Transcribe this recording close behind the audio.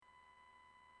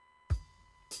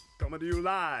Coming to you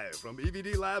live from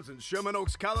EVD Labs in Sherman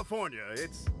Oaks, California.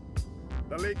 It's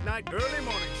the Late Night Early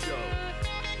Morning Show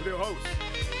with your host,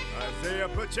 Isaiah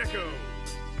Pacheco.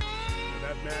 And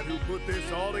that man who put this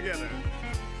all together,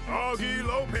 Augie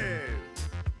Lopez.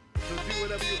 So do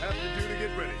whatever you have to do to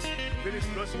get ready. Finish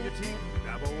brushing your teeth,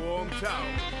 grab a warm towel.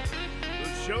 The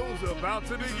show's about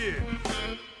to begin.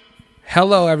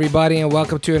 Hello, everybody, and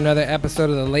welcome to another episode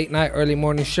of the Late Night Early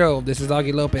Morning Show. This is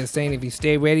Augie Lopez saying if you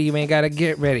stay ready, you ain't got to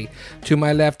get ready. To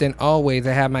my left and always,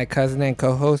 I have my cousin and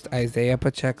co-host, Isaiah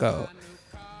Pacheco.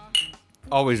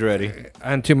 Always ready.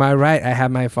 And to my right, I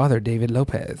have my father, David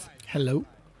Lopez. Hello.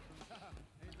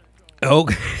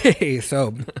 Okay,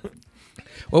 so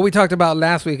what we talked about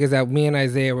last week is that me and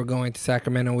Isaiah were going to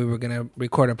Sacramento. We were going to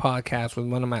record a podcast with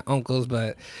one of my uncles,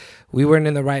 but we weren't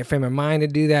in the right frame of mind to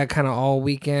do that kind of all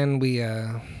weekend. We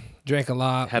drank a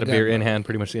lot. Had a beer in hand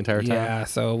pretty much the entire time. Yeah,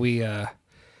 so we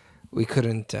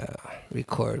couldn't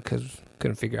record because we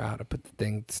couldn't figure out how to put the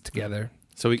things together.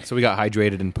 So we got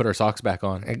hydrated and put our socks back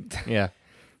on. Yeah.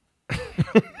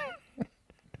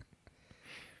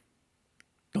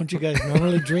 Don't you guys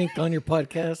normally drink on your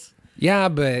podcast? Yeah,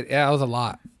 but yeah, it was a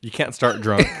lot. You can't start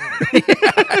drunk.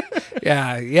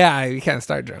 Yeah, you can't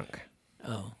start drunk.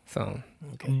 Oh. So,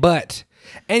 Okay. But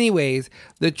anyways,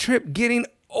 the trip getting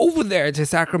over there to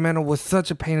Sacramento was such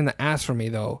a pain in the ass for me,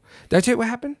 though. Did I tell you what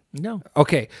happened? No.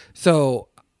 Okay, so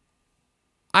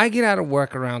I get out of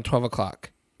work around 12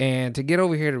 o'clock, and to get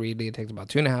over here to Reedley, it takes about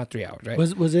 2.5, 3 hours, right?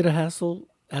 Was it a hassle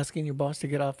asking your boss to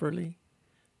get off early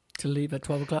to leave at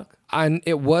 12 o'clock? And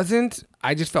it wasn't.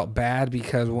 I just felt bad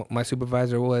because my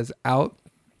supervisor was out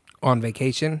on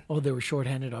vacation. Oh, they were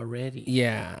shorthanded already.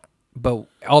 Yeah, but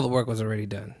all the work was already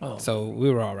done. Oh. So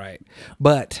we were all right.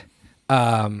 But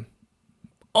on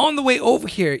the way over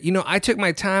here, I took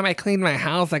my time. I cleaned my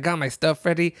house. I got my stuff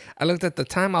ready. I looked at the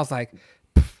time. I was like,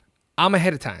 I'm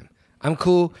ahead of time. I'm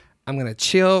cool. I'm going to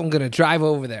chill. I'm going to drive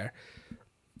over there.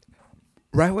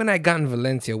 Right when I got in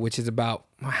Valencia, which is about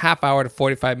a half hour to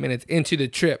 45 minutes into the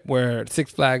trip where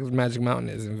Six Flags Magic Mountain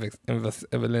is in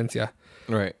Valencia.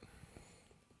 Right.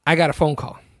 I got a phone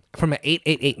call from an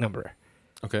 888 number.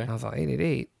 Okay. I was like,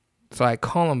 888. So I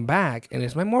call them back, and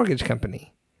it's my mortgage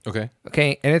company. Okay.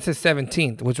 Okay, and it's the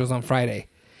 17th, which was on Friday.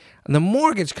 And the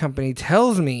mortgage company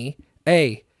tells me,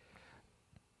 hey,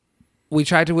 we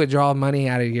tried to withdraw money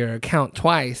out of your account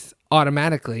twice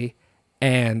automatically,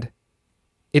 and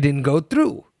it didn't go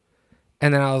through.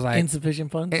 And then I was like...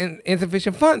 Insufficient funds?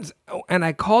 Insufficient funds. And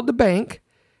I called the bank,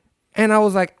 and I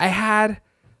was like, I had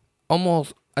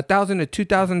almost $1,000 to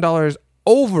 $2,000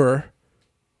 over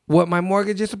what my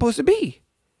mortgage is supposed to be.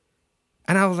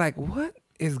 And I was like, what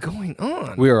is going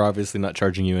on? We are obviously not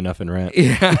charging you enough in rent.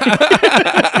 Yeah.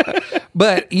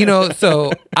 But,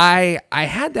 so I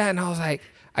had that, and I was like,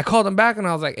 I called them back, and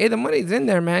I was like, hey, the money's in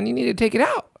there, man. You need to take it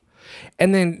out.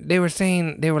 And then they were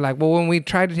like, well, when we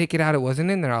tried to take it out, it wasn't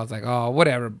in there. I was like, oh,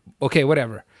 whatever. Okay,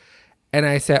 whatever. And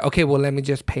I said, okay, well, let me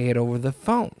just pay it over the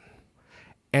phone.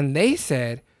 And they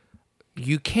said,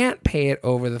 you can't pay it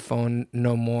over the phone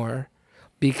no more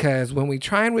because when we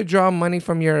try and withdraw money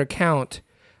from your account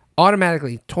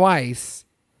automatically twice,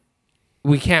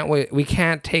 we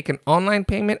can't take an online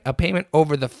payment, a payment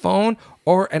over the phone,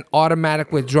 or an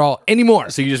automatic withdrawal anymore.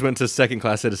 So you just went to second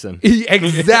class citizen.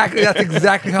 Exactly. That's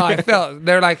exactly how I felt.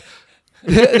 They were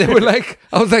like,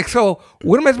 I was like, so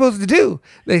what am I supposed to do?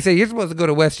 They say, you're supposed to go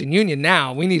to Western Union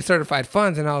now. We need certified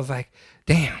funds. And I was like,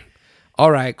 damn.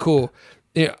 All right, cool.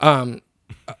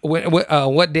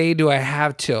 What day do I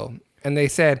have till? And they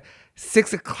said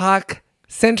 6 o'clock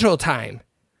Central Time.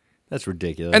 That's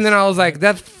ridiculous. And then I was like,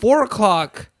 that's 4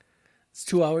 o'clock. It's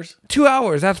 2 hours? 2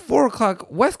 hours. That's 4 o'clock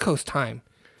West Coast time.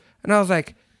 And I was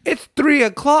like, it's 3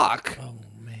 o'clock. Oh,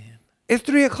 man. It's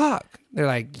 3 o'clock. They're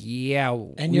like, yeah.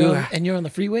 And you're on the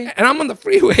freeway? And I'm on the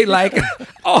freeway, like,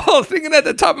 all singing at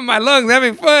the top of my lungs,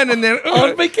 having fun. And then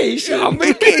on vacation. On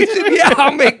vacation. Yeah,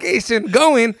 on vacation.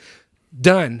 Going.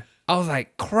 Done. I was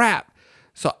like, crap.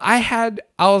 So I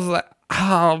was like,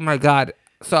 oh, my God.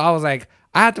 So I was like,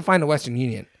 I had to find a Western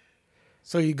Union.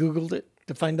 So you Googled it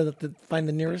to find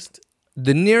the nearest?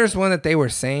 The nearest one that they were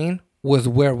saying was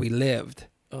where we lived.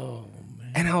 Oh,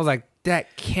 man. And I was like,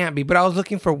 that can't be. But I was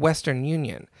looking for Western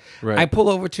Union. Right. I pull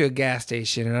over to a gas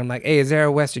station, and I'm like, hey, is there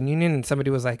a Western Union? And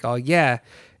somebody was like, oh, yeah,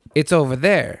 it's over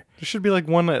there. There should be like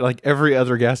one at like every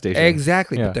other gas station.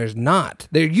 Exactly, Yeah. but there's not.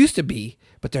 There used to be,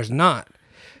 but there's not.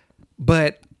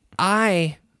 But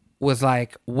I was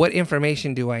like, what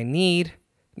information do I need?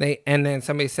 And then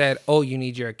somebody said, oh, you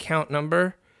need your account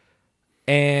number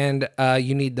and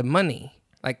you need the money,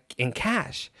 like in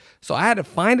cash. So I had to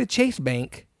find a Chase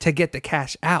bank to get the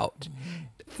cash out.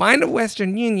 find a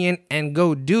Western Union and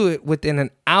go do it within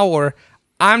an hour.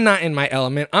 I'm not in my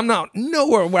element. I'm not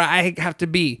nowhere where I have to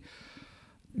be.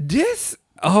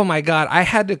 Oh my God, I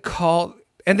had to call,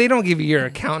 and they don't give you your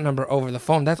account number over the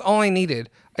phone. That's all I needed.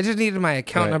 I just needed my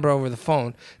account number over the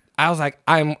phone. I was like,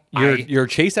 Your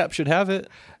Chase app should have it.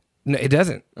 No, it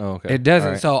doesn't. Oh, okay. It doesn't.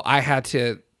 All right. So I had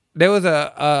to. There was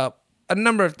a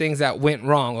number of things that went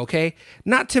wrong. Okay,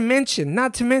 not to mention,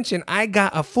 I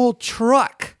got a full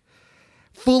truck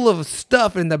full of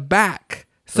stuff in the back.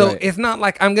 So it's not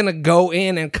like I'm gonna go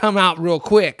in and come out real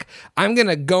quick. I'm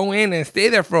gonna go in and stay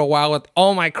there for a while with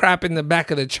all my crap in the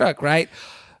back of the truck. Right.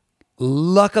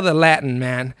 Luck of the Latin,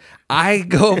 man. I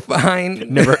go find.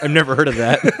 I've never heard of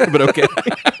that, but okay.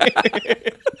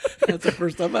 That's the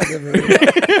first time I've ever heard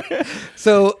that.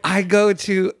 So I go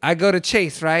to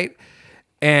Chase, right?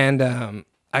 And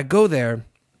I go there,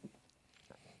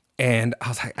 and I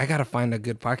was like, I gotta find a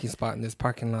good parking spot in this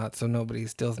parking lot so nobody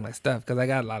steals my stuff, because I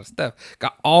got a lot of stuff.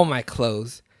 Got all my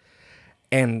clothes,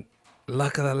 and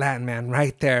Luck of the Latin, man,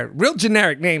 right there. Real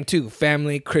generic name too,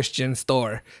 Family Christian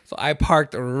Store. So I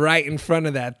parked right in front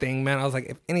of that thing, man. I was like,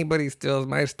 if anybody steals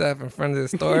my stuff in front of the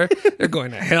store, they're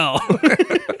going to hell.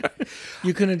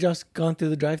 You couldn't have just gone through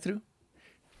the drive-thru?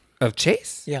 Of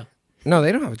Chase? Yeah. No,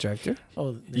 they don't have a drive-thru.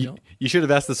 Oh, they don't? You should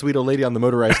have asked the sweet old lady on the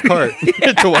motorized cart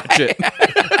to watch it.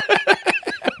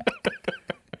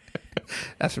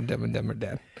 That's from Dumb and Dumber,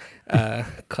 Dad.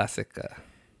 Classic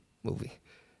movie.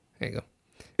 There you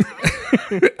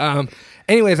go.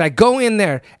 Anyways, I go in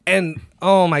there, and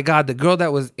oh my God, the girl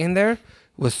that was in there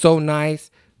was so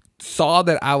nice, saw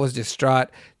that I was distraught,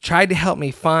 tried to help me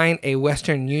find a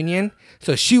Western Union.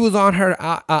 So she was on her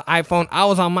iPhone, I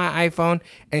was on my iPhone,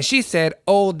 and she said,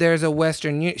 oh, there's a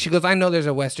Western Union. She goes, I know there's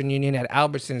a Western Union at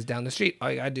Albertsons down the street. All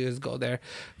you gotta do is go there.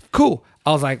 Cool.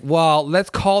 I was like, well,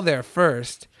 let's call there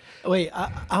first. Wait,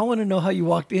 I want to know how you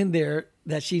walked in there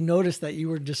that she noticed that you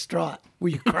were distraught. Were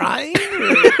you crying?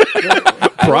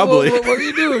 Probably. What were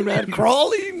you doing, man?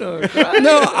 Crawling or crying?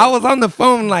 No, I was on the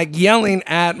phone like yelling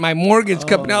at my mortgage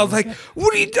company. I was like,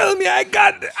 what are you telling me?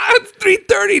 It's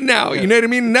 3:30 now. You know what I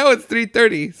mean? Now it's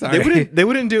 3:30. Sorry. They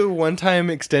wouldn't do a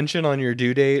one-time extension on your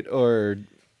due date, or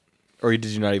did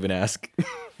you not even ask?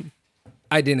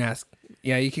 I didn't ask.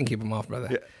 Yeah, you can keep them off, brother.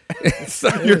 Yeah.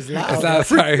 It was loud.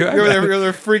 Sorry. You're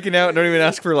there freaking out and don't even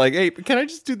ask for like, hey, can I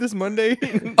just do this Monday?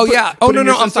 Oh, yeah. Oh, put in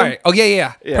no, your I'm system? sorry. Oh,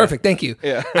 yeah. Yeah. Perfect. Thank you.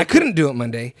 Yeah. I couldn't do it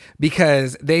Monday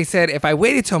because they said if I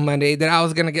waited till Monday that I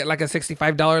was going to get like a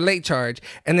 $65 late charge.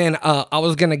 And then I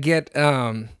was going to get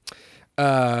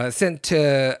sent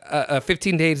to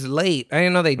 15 days late. I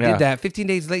didn't know they did that. 15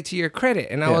 days late to your credit.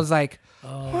 And I was like,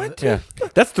 what? Yeah.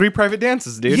 That's 3 private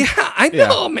dances, dude. Yeah, I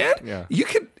know, man. Yeah. You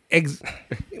could...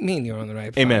 you mean you're on the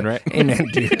right path. Amen, right? Amen,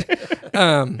 dude.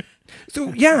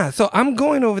 So I'm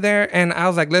going over there, and I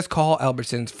was like, let's call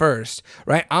Albertsons first,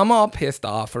 right? I'm all pissed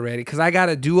off already because I got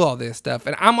to do all this stuff,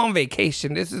 and I'm on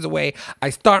vacation. This is the way I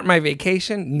start my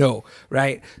vacation. No,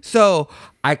 right? So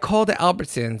I called the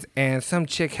Albertsons, and some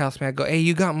chick helps me. I go, hey,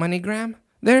 you got MoneyGram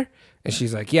there? And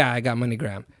she's like, yeah, I got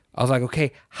MoneyGram. I was like,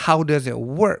 okay, how does it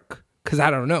work? Because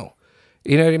I don't know.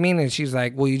 You know what I mean? And she's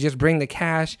like, well, you just bring the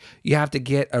cash. You have to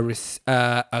get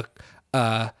a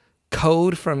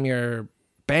code from your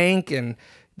bank and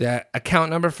the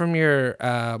account number from your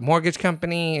mortgage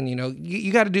company. And,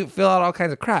 you got to fill out all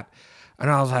kinds of crap. And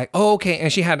I was like, oh, okay.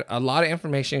 And she had a lot of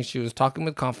information. She was talking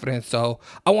with confidence. So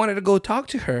I wanted to go talk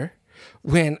to her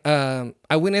when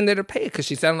I went in there to pay it because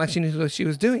she sounded like she knew what she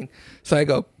was doing. So I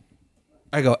go,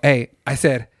 hey, I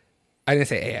didn't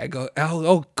say, hey, I go,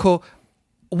 oh, cool.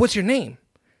 What's your name?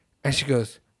 And she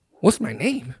goes, what's my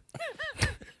name?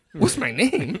 What's my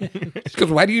name? She goes,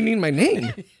 why do you need my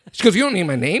name? She goes, you don't need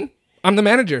my name. I'm the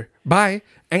manager. Bye.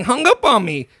 And hung up on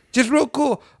me. Just real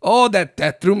cool. Oh,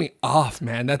 that threw me off,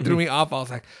 man. That threw me off. I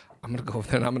was like, I'm going to go over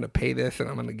there and I'm going to pay this and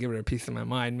I'm going to give her a piece of my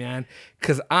mind, man.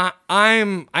 Because I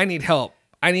need help.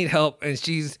 I need help. And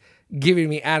she's giving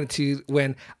me attitude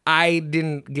when I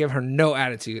didn't give her no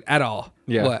attitude at all.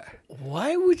 Yeah. What?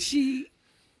 Why would she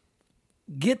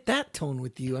get that tone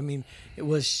with you? I mean,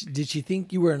 did she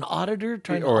think you were an auditor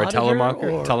trying to or a audit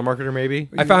her, telemarketer maybe?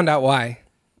 I found out why.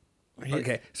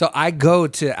 Okay. So I go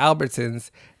to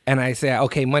Albertsons and I say,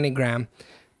 okay, MoneyGram.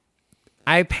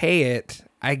 I pay it.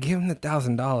 I give them the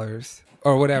 $1,000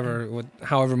 or whatever,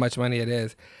 however much money it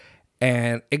is.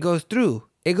 And it goes through.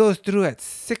 It goes through at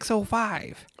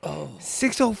 6:05. Oh.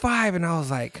 6:05. And I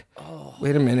was like,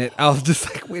 wait a minute. I was just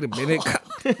like, wait a minute.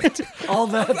 all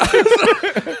that.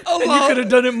 And you could have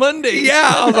done it Monday.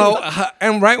 Yeah. I was like,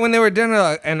 and right when they were done,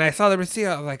 and I saw the receipt,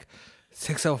 I was like,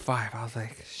 6:05. I was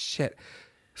like, shit.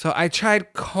 So I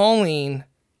tried calling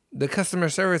the customer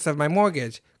service of my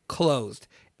mortgage closed.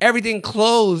 Everything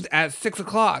closed at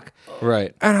 6:00.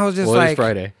 Right. And I was just Well, like, it's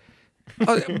Friday.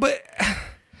 but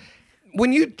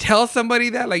when you tell somebody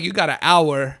that, like, you got an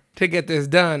hour to get this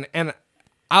done, and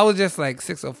I was just like,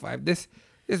 6:05. This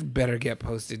better get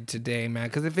posted today, man.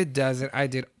 Because if it doesn't, I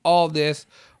did all this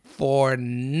for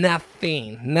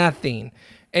nothing.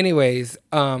 Anyways,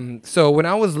 so when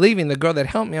I was leaving, the girl that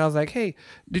helped me, I was like, hey,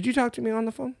 did you talk to me on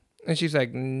the phone? And she's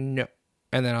like, no.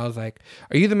 And then I was like,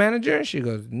 are you the manager? And she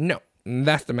goes, no,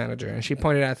 that's the manager. And she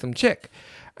pointed at some chick.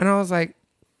 And I was like,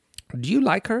 do you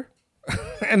like her?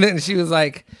 And then she goes,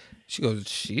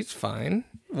 she's fine.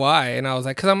 Why? And I was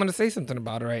like, because I'm going to say something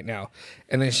about her right now.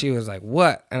 And then she was like,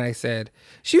 what? And I said,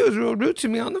 she was real rude to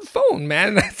me on the phone, man.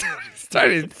 And I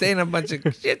started saying a bunch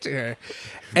of shit to her.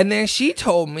 And then she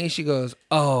told me, she goes,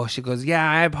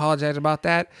 yeah, I apologize about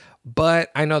that.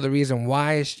 But I know the reason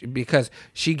why is because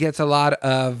she gets a lot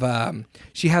of, they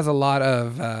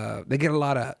get a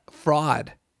lot of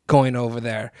fraud going over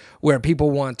there where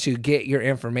people want to get your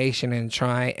information and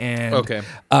try and,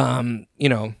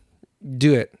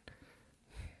 do it.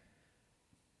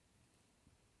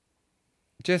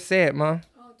 Just say it, Mom.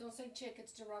 Oh, don't say chick.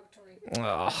 It's derogatory.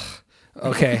 Oh,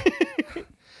 okay.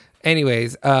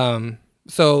 Anyways,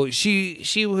 so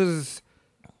she was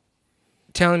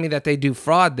telling me that they do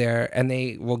fraud there and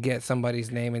they will get somebody's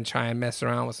name and try and mess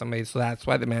around with somebody. So that's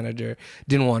why the manager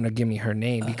didn't want to give me her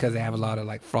name because they have a lot of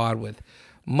like fraud with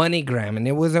MoneyGram. And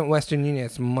it wasn't Western Union,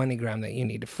 it's MoneyGram that you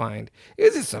need to find. It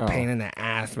was just a pain in the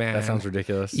ass, man. That sounds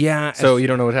ridiculous. Yeah. So you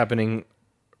don't know what's happening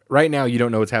right now. You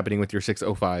don't know what's happening with your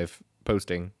 6:05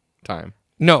 posting time.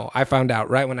 No, I found out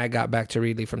right when I got back to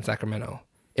Reedley from Sacramento.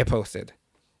 It posted.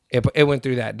 It went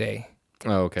through that day.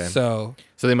 Oh, okay. So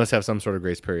they must have some sort of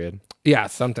grace period. yeah,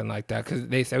 something like that. Because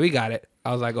they said, we got it.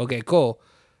 I was like, okay, cool.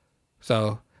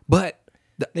 So, but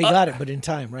They got it, but in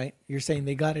time, right? You're saying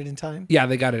they got it in time? yeah,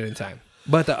 they got it in time.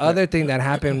 But the other thing that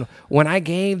happened when I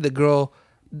gave the girl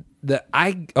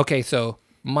so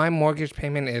my mortgage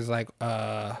payment is like,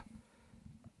 what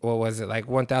was it? Like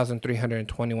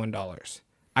 $1,321.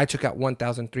 I took out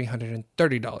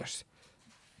 $1,330.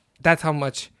 That's how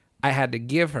much I had to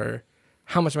give her.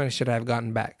 How much money should I have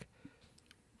gotten back?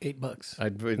 $8. I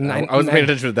wasn't paying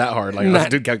attention to that hard. Like I was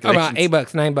doing calculations. About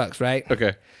 $8, $9, right?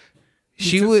 Okay.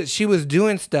 She was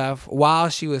doing stuff while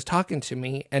she was talking to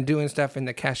me and doing stuff in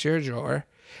the cashier drawer.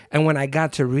 And when I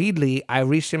got to Reedley, I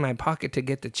reached in my pocket to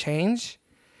get the change.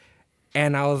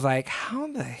 And I was like,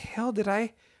 how the hell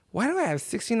why do I have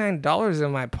 $69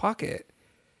 in my pocket?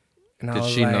 And I Did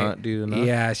was she like, not do the math?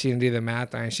 Yeah, she didn't do the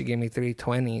math. And she gave me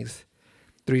 $320s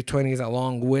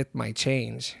along with my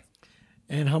change.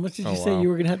 And how much did you say wow. you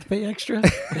were going to have to pay extra?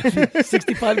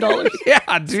 $65?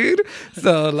 Yeah, dude.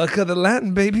 So luck of the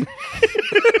Latin, baby.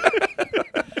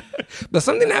 But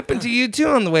something happened to you too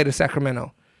on the way to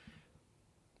Sacramento.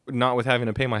 Not with having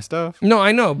to pay my stuff. No,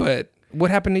 I know, but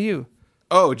what happened to you?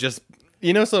 Oh, just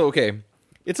so okay.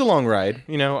 It's a long ride.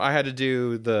 I had to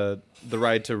do the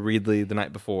ride to Reedley the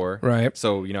night before. Right.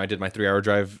 So, I did my 3-hour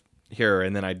drive here,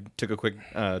 and then I took a quick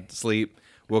sleep,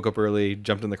 woke up early,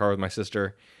 jumped in the car with my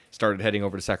sister, started heading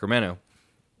over to Sacramento.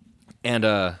 And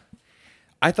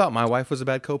I thought my wife was a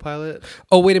bad co-pilot.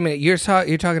 Oh, wait a minute. You're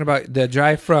talking about the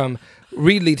drive from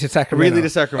Reedley to Sacramento. Reedley to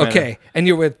Sacramento. Okay. And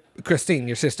you're with Christine,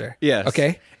 your sister. Yes.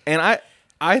 Okay. And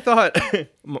I thought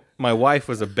my wife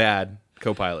was a bad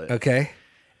co-pilot. Okay.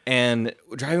 And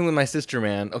driving with my sister,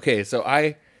 man. Okay, so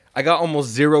I got almost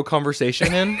zero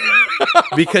conversation in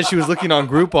because she was looking on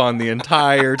Groupon the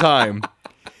entire time.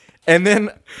 And then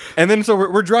so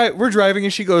we're driving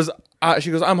and she goes,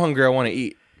 I'm hungry, I want to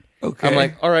eat. Okay. I'm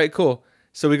like, all right, cool.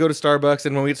 So we go to Starbucks,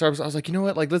 and when we get Starbucks, I was like, you know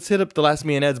what? Like, let's hit up the last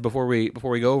Me and Ed's before we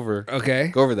go over. Okay.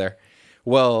 Go over there.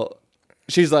 Well,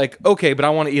 she's like, okay, but I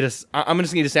want to eat I'm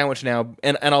just gonna eat a sandwich now,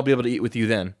 and I'll be able to eat with you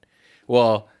then.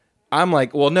 Well, I'm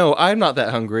like, well, no, I'm not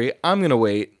that hungry. I'm gonna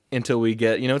wait until we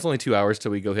get, it's only 2 hours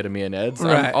till we go hit a Me and Ed's.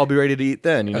 Right. I'll be ready to eat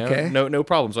then. Okay. No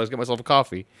problem. So I just get myself a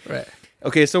coffee. Right.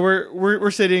 Okay, so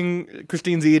we're sitting.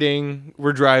 Christine's eating.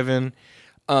 We're driving.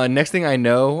 Next thing I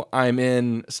know, I'm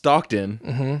in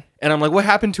Stockton, and I'm like, "What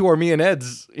happened to our Me and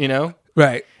Ed's?"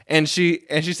 Right. And she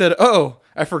said, "Oh,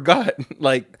 I forgot."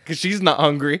 Like, because she's not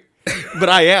hungry, but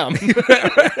I am.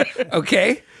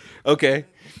 Okay. Okay.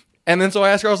 And then so I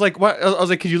asked her, I was like, "What?" I was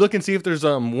like, "Could you look and see if there's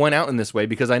one out in this way?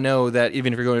 Because I know that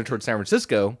even if you're going towards San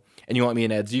Francisco and you want Me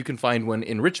and Ed's, you can find one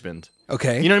in Richmond."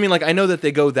 Okay. You know what I mean? Like, I know that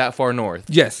they go that far north.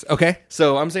 Yes. Okay.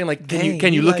 So I'm saying, like, can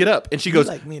Dang, you look it up? And she goes,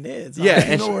 like Me and Ed's. Yeah, I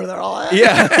and know where they're all at.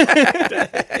 yeah.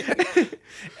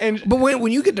 But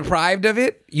when you get deprived of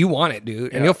it, you want it,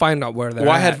 dude, and you'll find out where they're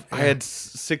at. I had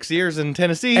 6 years in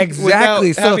Tennessee Exactly.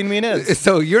 without having mayonnaise.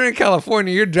 So you're in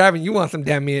California, you're driving, you want some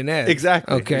damn mayonnaise.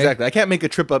 Exactly. Okay. Exactly. I can't make a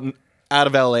trip up out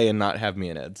of LA and not have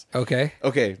mayonnaise. Okay.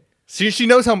 Okay. She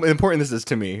knows how important this is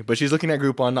to me, but she's looking at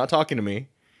Groupon, not talking to me.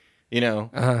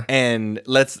 And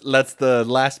lets the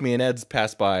last mayonnaise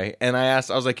pass by. And I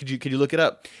was like, could you look it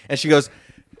up? And she goes,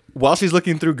 while she's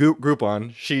looking through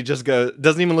Groupon, she just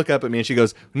doesn't even look up at me, and she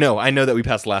goes, "No, I know that we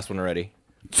passed the last one already."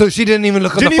 So she didn't even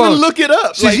look at the phone. Didn't even look it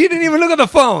up. So she didn't even look at the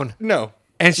phone. No.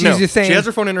 And she's just saying, she has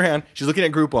her phone in her hand. She's looking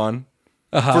at Groupon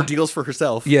for deals for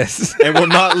herself. Yes. And will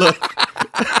not look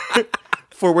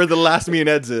for where the last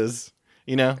mayonnaise is.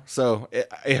 So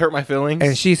it hurt my feelings.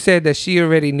 And she said that she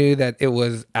already knew that it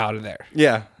was out of there.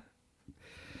 Yeah.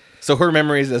 So her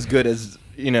memory is as good as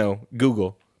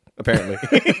Google. Apparently.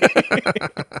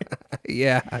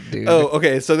 Yeah, dude. Oh,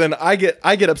 okay. So then I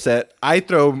get upset. I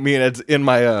throw mayonnaise in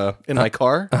my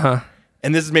car.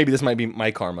 And this might be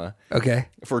my karma. Okay.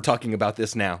 For talking about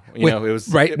this now. Wait, it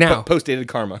was now. Post-dated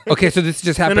karma. Okay, so this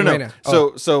just happened right now.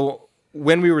 So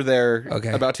when we were there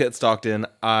about to hit Stockton,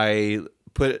 I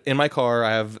put in my car,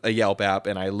 I have a Yelp app,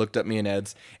 and I looked up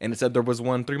mayonnaise, and it said there was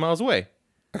one 3 miles away.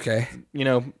 Okay.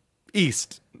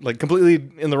 East, like completely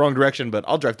in the wrong direction, but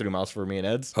I'll drive 3 miles for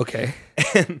mayonnaise. Okay.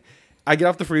 And I get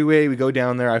off the freeway, we go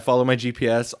down there, I follow my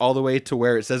GPS all the way to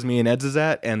where it says mayonnaise is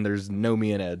at, and there's no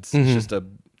mayonnaise. It's just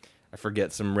I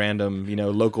forget, some random,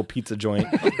 local pizza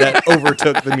joint that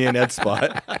overtook the mayonnaise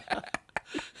spot.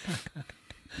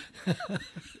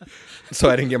 So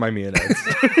I didn't get my mayonnaise.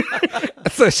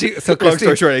 So long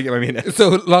story short, I didn't get my mayonnaise. So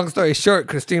long story short,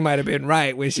 Christine might have been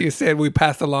right when she said we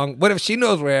passed along. What if she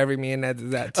knows where every mayonnaise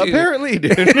is at too? Apparently,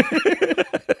 dude.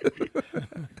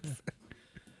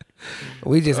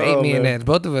 We just ate mayonnaise.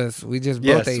 Both of us. We just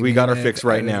both ate. Yes, we got our mayonnaise. fix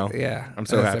right now. Yeah, I'm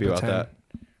so happy about that.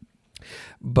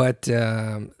 But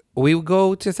we would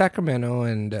go to Sacramento,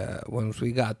 and once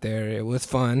we got there, it was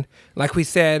fun. Like we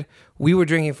said, we were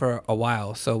drinking for a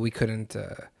while, so we couldn't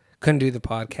do the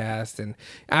podcast. And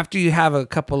after you have a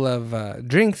couple of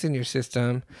drinks in your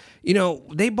system,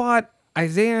 they bought,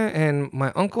 Isaiah and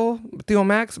my uncle Theo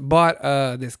Max bought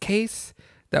this case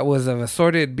that was of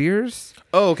assorted beers.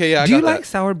 Oh, okay, yeah. Do you like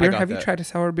sour beer? Have you tried a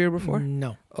sour beer before?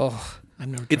 No. Oh, I've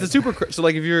never tried It's a super so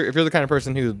like if you're the kind of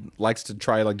person who likes to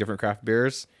try like different craft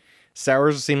beers,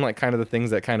 sours seem like kind of the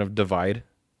things that kind of divide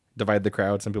the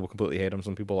crowd. Some people completely hate them,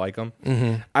 some people like them.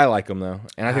 Mm-hmm. I like them though,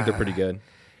 and I think they're pretty good.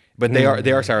 But they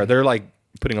are sour. They're like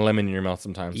putting a lemon in your mouth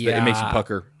sometimes. Yeah. It makes you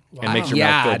pucker and makes your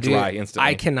mouth feel dry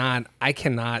instantly. I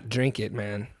cannot drink it,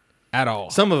 man, at all.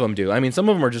 Some of them do. I mean, some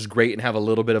of them are just great and have a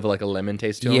little bit of like a lemon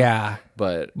taste to them. Yeah,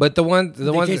 but the ones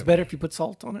taste better if you put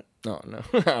salt on it. Oh no,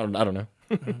 I don't know.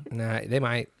 Nah, they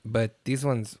might, but these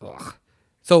ones. Ugh.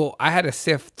 So I had to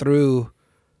sift through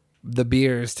the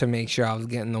beers to make sure I was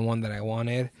getting the one that I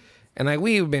wanted, and like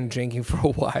we've been drinking for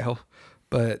a while,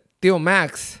 but Theo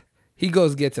Max, he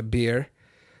gets a beer,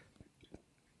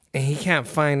 and he can't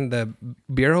find the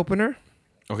beer opener.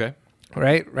 Okay.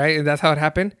 Right. And that's how it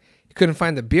happened. He couldn't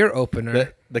find the beer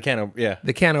opener. The can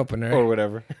The can opener. or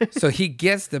whatever. So he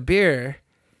gets the beer,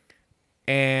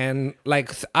 and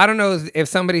like I don't know if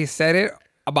somebody said it,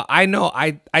 but I know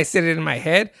I said it in my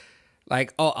head,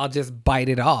 like, oh, I'll just bite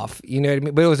it off. You know what I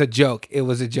mean? But it was a joke.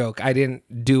 I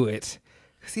didn't do it.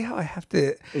 See how I have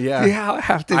to? Yeah. See how I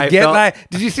have to get like?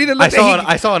 Did you see the look?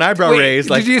 I saw an eyebrow raise.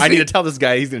 Like I need see? to tell this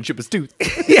guy he's gonna chip his tooth.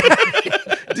 Yeah.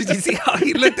 Did you see how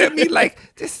he looked at me like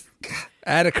just?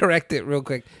 I had to correct it real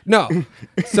quick. No.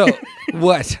 So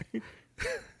what?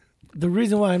 The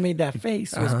reason why I made that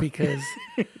face was because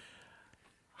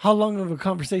how long of a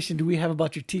conversation do we have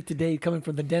about your teeth today coming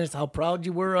from the dentist, how proud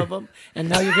you were of them, and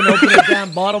now you're going to open a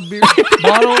damn bottle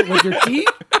with your teeth?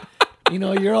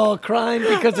 You're all crying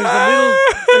because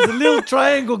there's a little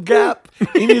triangle gap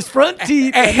in his front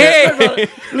teeth. Hey.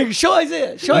 Look, show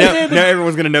Isaiah. Now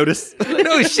everyone's going to notice.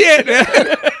 No shit,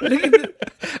 man.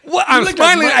 What? I'm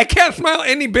smiling. I can't smile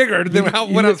any bigger than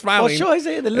when I'm smiling. Well, show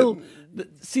Isaiah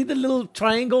see the little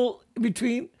triangle in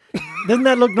between? Doesn't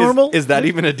that look normal? Is that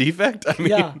even a defect? I mean,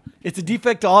 yeah, it's a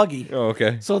defect to Augie. Oh,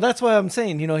 okay. So that's why I'm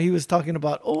saying, he was talking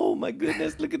about, oh my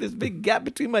goodness, look at this big gap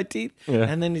between my teeth. Yeah.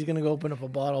 And then he's going to go open up a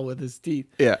bottle with his teeth.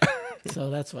 Yeah. So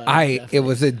that's why. It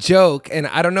was a joke, and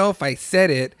I don't know if I said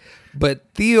it, but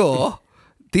Theo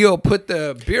put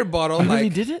the beer bottle Really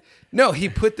did it? No, he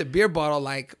put the beer bottle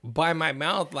like by my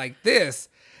mouth like this,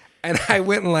 and I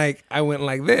went like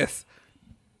this.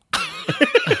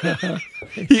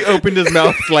 He opened his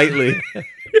mouth slightly.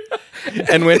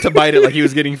 and went to bite it like he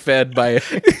was getting fed by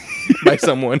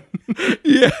someone.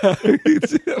 Yeah.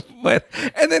 But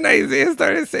and then Isaiah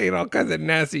started saying all kinds of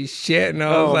nasty shit, and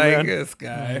I was like, man. this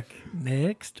guy.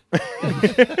 Next.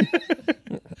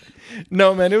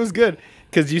 No, man, it was good.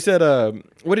 Because you said,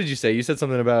 what did you say? You said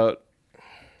something about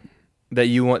that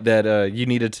you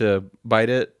needed to bite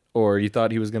it, or you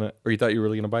thought you were really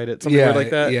gonna bite it, something weird like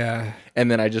that. Yeah. And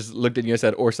then I just looked at you and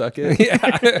said, or suck it. Yeah,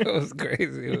 it was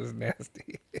crazy. It was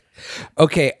nasty.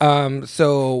 Okay,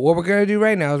 so what we're gonna do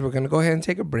right now is we're gonna go ahead and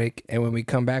take a break, and when we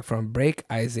come back from break,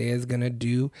 Isaiah's gonna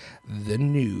do the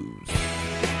news.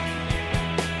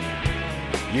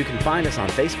 You can find us on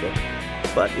Facebook,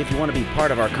 but if you want to be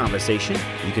part of our conversation,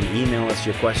 you can email us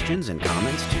your questions and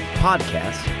comments to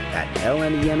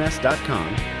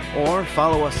podcast@lnems.com or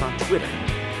follow us on Twitter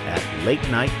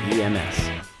 @LateNightEMS.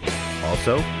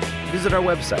 Also, visit our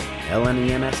website,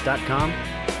 lnems.com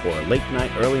or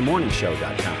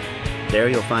latenightearlymorningshow.com. There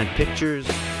you'll find pictures,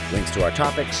 links to our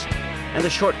topics, and the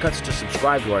shortcuts to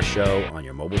subscribe to our show on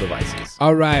your mobile devices.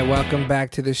 All right, welcome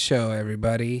back to the show,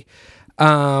 everybody.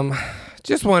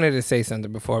 Just wanted to say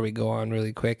something before we go on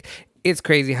really quick. It's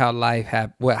crazy how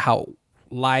how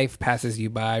life passes you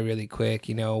by really quick.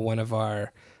 You know, one of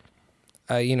our,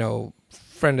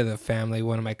 friend of the family,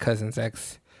 one of my cousin's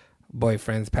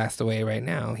ex-boyfriends passed away right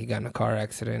now. He got in a car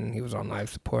accident and he was on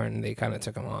life support and they kind of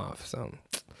took him off. So,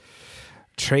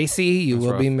 Tracy, you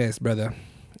will be missed, brother.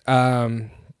 But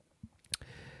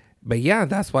yeah,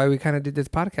 that's why we kind of did this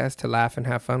podcast, to laugh and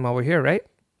have fun while we're here, right?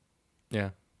 Yeah.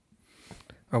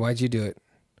 Or why'd you do it?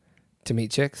 To meet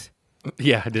chicks?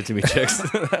 Yeah, I did to meet chicks.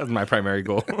 That was my primary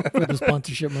goal. For the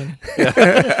sponsorship money.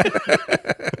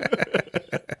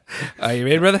 Are you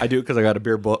ready, brother? I do it because I got a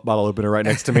beer bottle opener right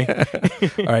next to me. All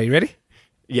right, you ready?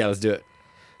 Yeah, let's do it.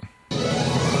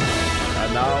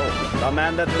 And now, the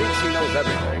man that thinks he knows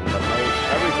everything, but knows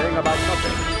everything about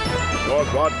nothing. Your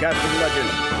broadcasting legend,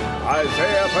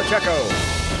 Isaiah Pacheco.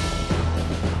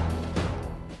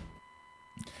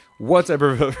 What's up,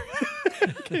 everybody?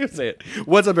 Can't even say it.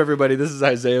 What's up, everybody? This is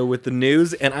Isaiah with the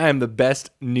news, and I am the best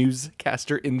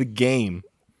newscaster in the game.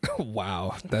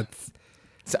 Wow, that's...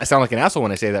 I sound like an asshole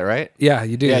when I say that, right? Yeah,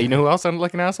 you do. Yeah, you know who else sounded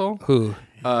like an asshole? Who?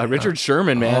 Richard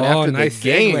Sherman, man. Oh, after nice the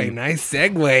game. segue. Nice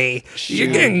segue.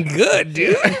 You're getting good,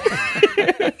 dude.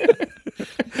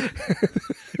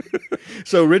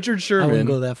 So Richard I Sherman. wouldn't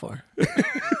go that far.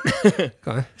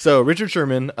 Go on. So Richard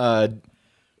Sherman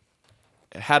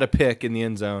had a pick in the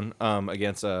end zone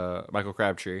against Michael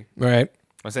Crabtree. Right.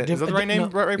 Is that the right name? No.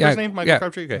 Right Yeah, first name? Michael yeah.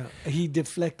 Crabtree? Okay. He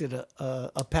deflected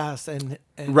a pass and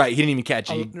Right. He didn't even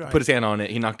catch it. He right. put his hand on it.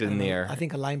 He knocked it in the air. I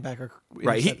think a linebacker.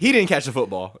 Right. He intercepted. didn't catch the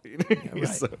football. right.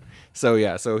 So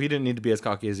he didn't need to be as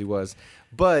cocky as he was.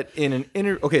 But in an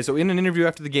interview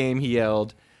after the game, he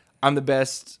yelled, "I'm the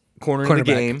best corner in the Cornerback.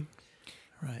 game."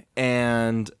 Right.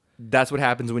 And that's what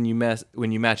happens when you match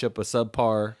up a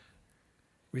subpar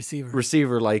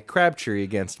receiver like Crabtree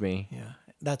against me. Yeah,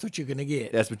 that's what you're gonna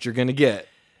get. That's what you're gonna get.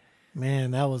 Man,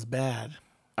 that was bad.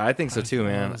 I think so too,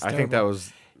 man. was I think that terrible.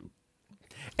 was.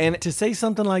 And To say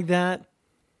something like that,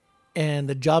 and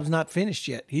the job's not finished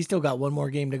yet. He's still got one more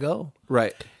game to go.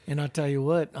 right. And I'll tell you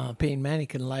what, Peyton Manning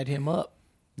can light him up.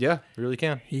 Yeah, really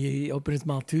can. He opened his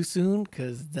mouth too soon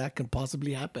because that can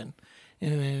possibly happen.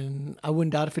 And I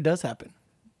wouldn't doubt if it does happen.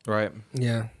 Right.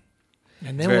 Yeah.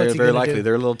 And then Very, what's he very gonna likely. do?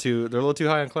 They're a little too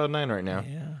high on cloud nine right now.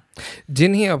 Yeah.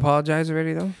 Didn't he apologize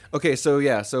already, though? Okay, so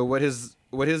yeah, so what his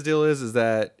deal is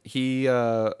that he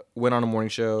went on a morning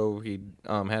show. He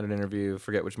had an interview.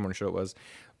 Forget which morning show it was,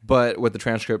 but what the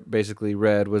transcript basically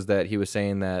read was that he was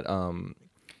saying that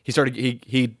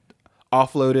he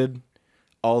offloaded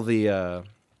all the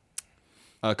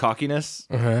cockiness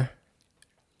Uh-huh.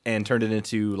 and turned it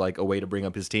into like a way to bring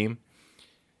up his team.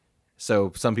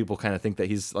 So some people kind of think that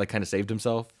he's like kind of saved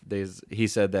himself. He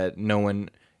said that no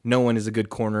one is a good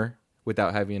corner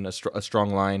without having a strong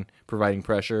line providing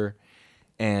pressure.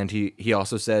 And he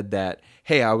also said that,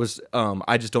 hey, I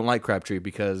just don't like Crabtree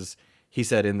because he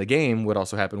said in the game what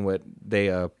also happened, what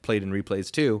they played in replays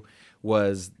too,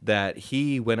 was that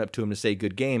he went up to him to say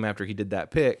good game after he did that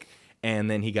pick, and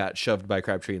then he got shoved by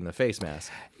Crabtree in the face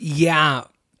mask. Yeah.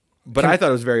 But I thought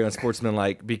it was very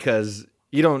unsportsmanlike because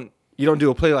you don't do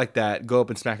a play like that, go up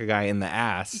and smack a guy in the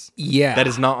ass. Yeah. That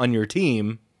is not on your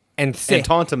team. And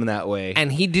Taunt him in that way.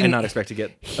 And he didn't- And not expect to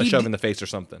get a shove in the face or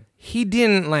something. he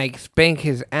didn't like spank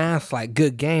his ass like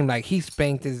good game. Like he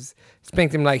spanked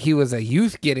him like he was a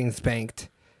youth getting spanked,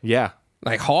 Yeah.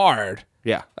 like hard.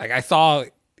 Yeah. Like I saw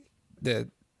the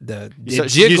You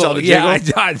jiggle. saw the Yeah, I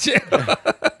jiggle? saw jiggle.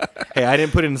 Hey, I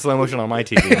didn't put it in slow motion on my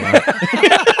TV.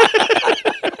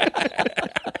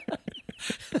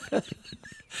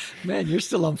 Man, you're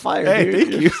still on fire, Hey, dude.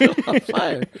 thank You're you. still on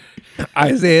fire.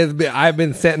 I've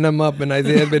been setting them up, and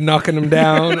Isaiah's been knocking them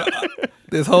down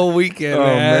this whole weekend. Oh,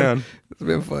 man. man. It's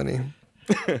been funny.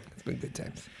 It's been good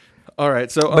times. All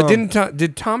right, so But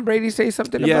did Tom Brady say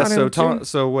something yeah, about so him? Tom. too?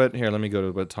 So what? Here, let me go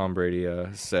to what Tom Brady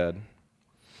said.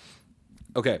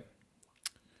 Okay,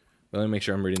 let me make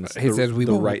sure I'm reading this. He says we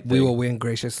the will right we thing. will win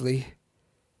graciously.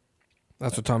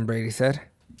 That's what Tom Brady said.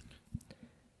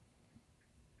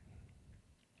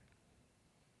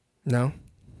 No.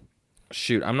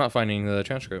 Shoot, I'm not finding the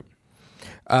transcript.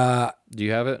 Do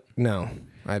you have it? No,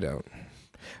 I don't.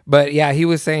 But yeah, he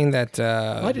was saying that.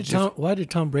 Why did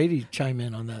Tom Brady chime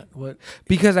in on that? What?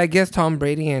 Because I guess Tom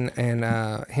Brady and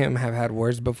him have had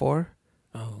words before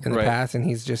in the Right. past, and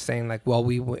he's just saying like, well,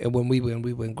 when we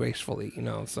win gracefully, you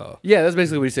know. So Yeah, that's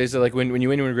basically what he says. So like when you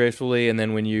win gracefully, and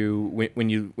then when you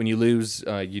lose,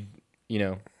 you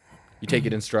take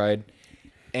it in stride,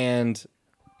 and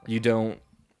you don't.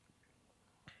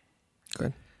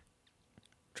 good.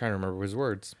 Trying to remember his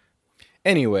words.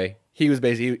 Anyway, he was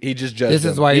basically he just judged. This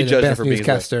is him. why He you're the judged him best for being his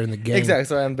way. newscaster in the game. Exactly.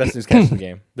 So I'm the best newscaster in the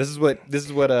game. This is what This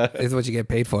is what you get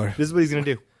paid for. this is what he's gonna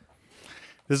do.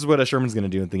 This is what Sherman's gonna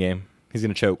do in the game. He's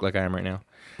gonna choke like I am right now.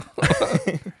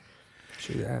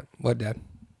 True that. What, Dad?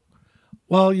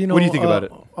 Well, you know, What do you think about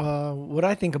it? What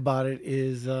I think about it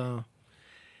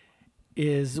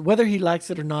is whether he likes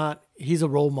it or not, he's a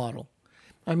role model.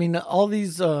 I mean, all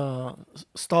these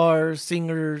stars,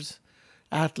 singers,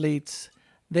 athletes,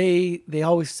 they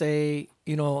always say,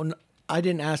 you know, I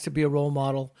didn't ask to be a role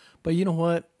model, but you know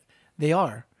what? They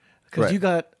are. Because Right. you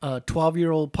got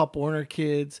 12-year-old Pop Warner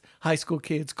kids, high school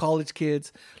kids, college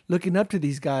kids looking up to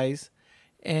these guys,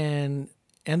 and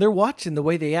they're watching the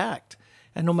way they act.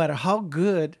 And no matter how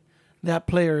good that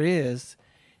player is,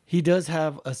 he does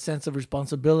have a sense of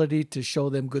responsibility to show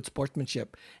them good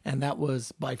sportsmanship. And that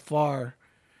was by far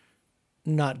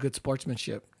not good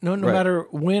sportsmanship. No Right. matter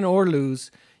win or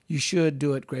lose, you should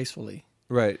do it gracefully.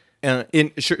 Right. And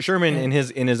Sherman in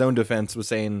his own defense was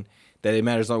saying that it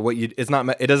matters not what you. It's not.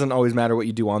 It doesn't always matter what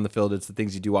you do on the field. It's the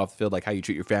things you do off the field, like how you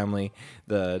treat your family,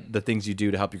 the things you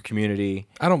do to help your community.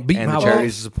 I don't beat and my the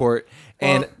charities you support.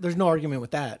 And Well, there's no argument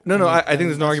with that. no, I think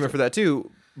there's no that's argument for that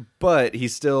too. But he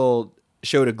still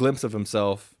showed a glimpse of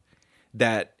himself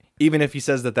that even if he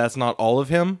says that that's not all of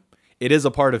him, it is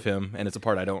a part of him, and it's a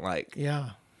part I don't like. Yeah,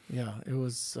 it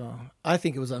was. I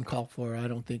think it was uncalled for. I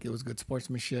don't think it was good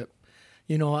sportsmanship.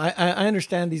 You know, I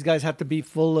understand these guys have to be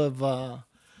full of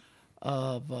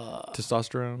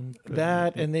Testosterone.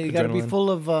 that, and they got to be adrenaline.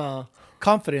 full of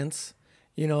confidence.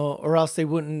 You know, or else they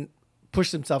wouldn't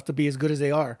push themselves to be as good as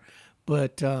they are.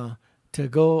 But to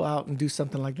go out and do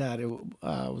something like that, it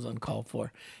was uncalled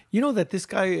for. You know that this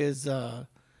guy is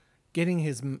getting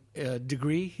his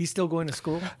degree. He's still going to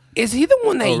school. Is he the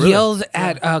one that really? yells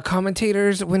at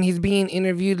commentators when he's being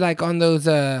interviewed, like on those?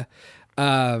 Yeah,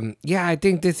 I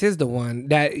think this is the one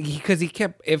that because he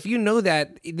kept. If you know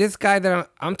that this guy that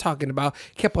I'm talking about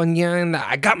kept on yelling that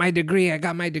I got my degree,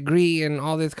 and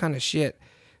all this kind of shit.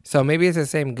 So maybe it's the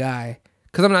same guy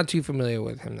because I'm not too familiar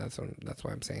with him. That's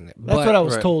why I'm saying it. That's But, what I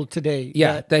was Right. told today.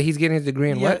 Yeah, that he's getting his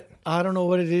degree in Yeah, what? I don't know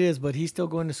what it is, but he's still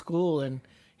going to school and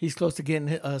he's close to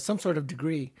getting some sort of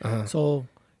degree. So,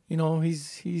 you know,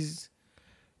 he's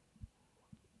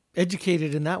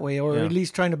educated in that way, or Yeah. at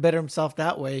least trying to better himself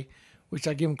that way, which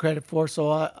I give him credit for.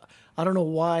 So I don't know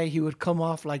why he would come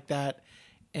off like that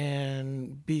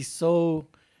and be so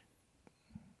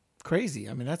crazy.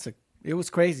 I mean, it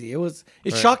was crazy.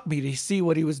 It shocked me to see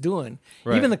what he was doing.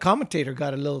 Right. Even the commentator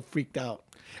got a little freaked out.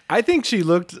 I think she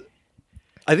looked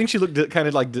kind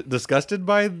of like disgusted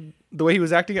by the way he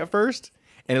was acting at first,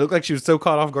 and it looked like she was so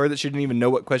caught off guard that she didn't even know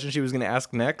what question she was going to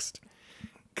ask next,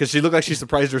 because she looked like she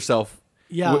surprised herself.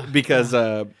 Yeah, because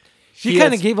She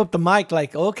kind of gave up the mic,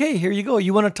 like, okay, here you go.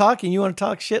 You want to talk and you want to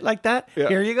talk shit like that? Yeah.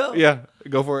 Here you go. Yeah,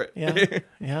 go for it. Yeah.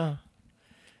 Yeah.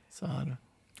 So,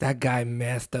 That guy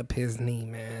messed up his knee,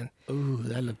 man. ooh,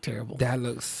 that looked terrible. That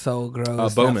looks so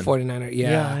gross. Bowman. That 49er.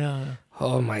 Yeah.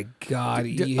 Oh my God.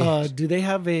 Do they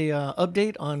have a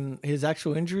update on his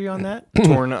actual injury on that?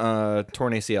 torn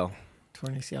ACL.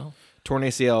 Torn ACL. Torn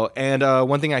ACL. And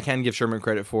one thing I can give Sherman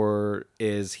credit for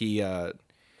is he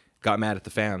got mad at the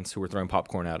fans who were throwing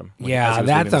popcorn at him. as he Yeah, was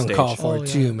that's leaving the stage. uncalled for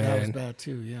too, That was man. bad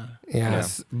too. Yeah.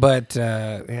 Yes, but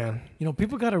yeah, You know,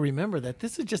 people got to remember that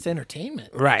this is just entertainment.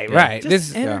 right.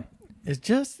 Just This, It's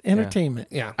just entertainment.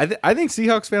 yeah, I think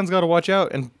Seahawks fans got to watch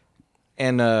out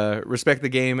and respect the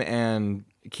game and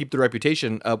keep the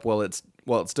reputation up while it's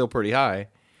still pretty high,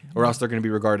 or else they're going to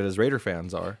be regarded as Raider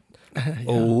fans are.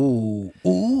 ooh,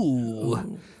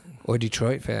 or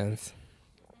Detroit fans.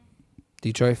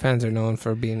 Detroit fans are known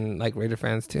for being like Raider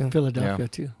fans too. Philadelphia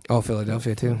too. Oh,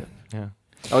 Philadelphia too. Yeah.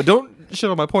 Oh, don't shit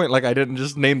on my point. Like I didn't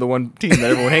just name the one team that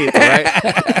everyone hates. All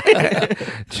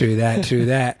right. True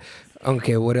that.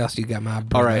 Okay, what else you got, my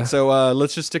brother? All right. So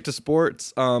let's just stick to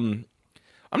sports. I'm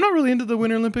not really into the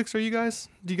Winter Olympics. Are you guys?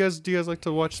 Do you guys like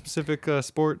to watch specific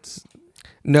sports?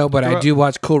 No, but I do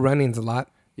watch Cool Runnings a lot.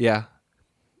 Yeah.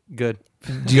 Good.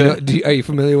 Are you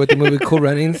familiar with the movie Cool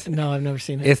Runnings? No, I've never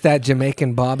seen it. It's that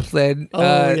Jamaican bobsled.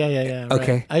 Yeah. Right.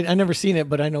 Okay. I never seen it,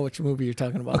 but I know which movie you're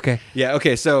talking about. Okay. Yeah.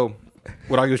 Okay. So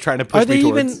what I was trying to push Are they me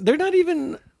even? towards. They're not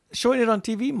even showing it on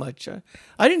TV much.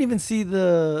 I didn't even see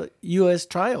the U.S.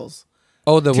 trials.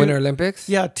 Oh, the Winter Olympics?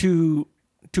 Yeah, to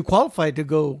qualify to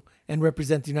go and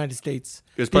represent the United States.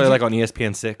 It was probably like on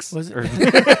ESPN 6. Was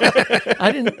it?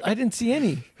 I didn't see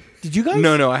any. Did you guys?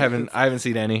 No, I haven't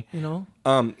seen any. You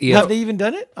know, Yeah. have they even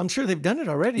done it? I'm sure they've done it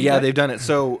already. Yeah, right? they've done it.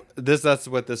 So that's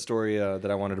what this story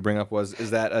that I wanted to bring up is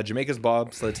that Jamaica's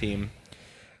bobsled team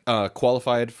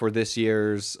qualified for this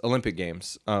year's Olympic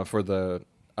Games for the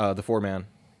 4-man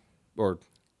or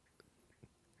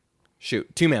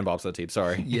shoot 2-man bobsled team.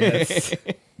 Sorry. Yes.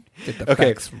 Get the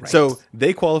Okay, facts right. so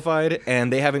they qualified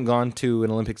and they haven't gone to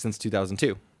an Olympics since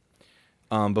 2002.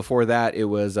 Before that, it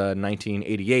was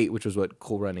 1988, which was what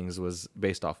Cool Runnings was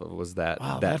based off of. Was that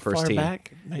that first far team?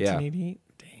 back, 1988.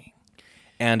 Dang.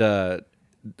 And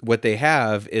what they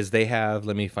have is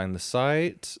let me find the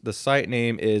site. The site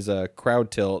name is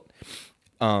Crowd Tilt.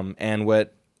 And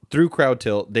through Crowd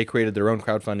Tilt, they created their own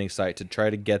crowdfunding site to try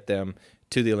to get them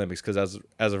to the Olympics because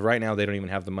as of right now, they don't even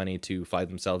have the money to fly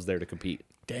themselves there to compete.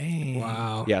 Dang.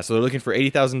 Wow. Yeah, so they're looking for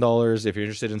 $80,000 if you're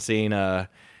interested in seeing a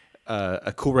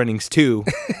Cool Runnings 2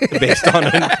 based on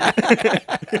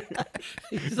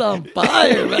He's on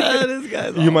fire, man. This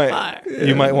guy's on fire.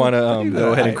 You might want to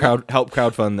go ahead and help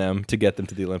crowdfund them to get them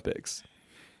to the Olympics.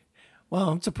 Wow,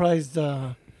 I'm surprised.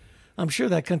 I'm sure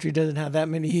that country doesn't have that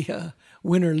many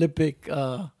Winter Olympic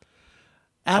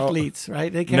athletes,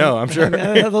 right? They can't. No, I'm sure.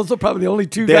 Those are probably the only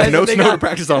two They guys. have no that snow got. to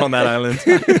practice on that island.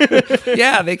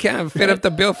 Yeah, they can't fit up the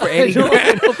bill for 80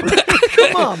 grand.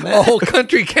 Come on, man. A whole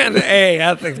country can't. Hey,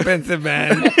 that's expensive,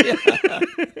 man.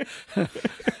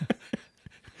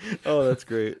 Oh, that's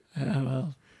great. Yeah,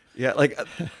 well, Yeah, like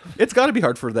it's got to be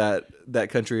hard for that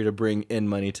country to bring in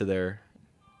money to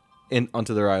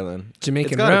onto their island.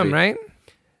 Jamaican It's gotta rum, be. right?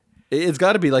 It's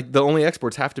got to be like the only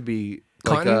exports have to be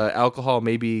like Cotton? alcohol,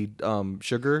 maybe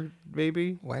sugar,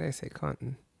 maybe Why did I say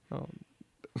cotton?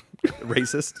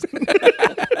 racist.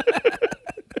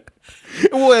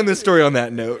 We'll end this story on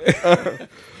that note.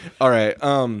 All right.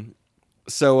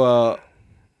 So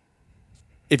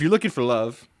if you're looking for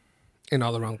love In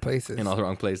all the wrong places. in all the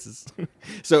wrong places,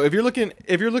 so if you're looking to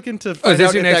Oh, find is this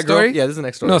out your if next that girl, story? yeah, this is the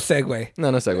next story. No segue.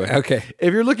 No segue. Okay.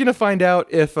 If you're looking to find out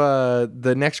if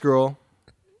the next girl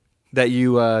that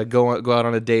you go out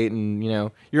on a date and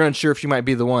you're unsure if she might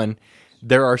be the one,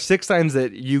 there are 6 signs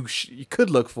that you could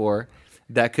look for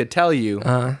that could tell you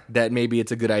that maybe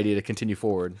it's a good idea to continue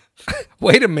forward.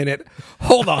 Wait a minute.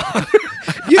 Hold on.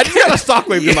 I just got a sock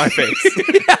waved in my face.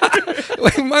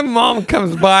 Like my mom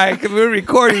comes by because we're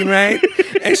recording, right?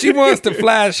 And she wants to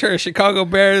flash her Chicago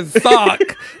Bears sock.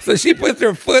 So she puts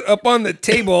her foot up on the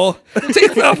table,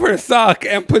 takes off her sock,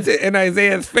 and puts it in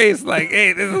Isaiah's face like,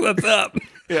 hey, this is what's up.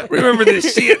 Yeah. Remember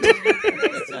this shit.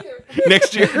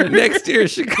 Next year. Next year,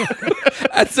 Chicago.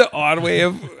 That's an odd way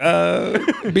of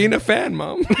being a fan,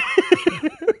 Mom.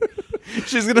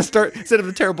 She's going to start, instead of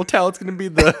the terrible towel, it's going to be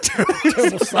the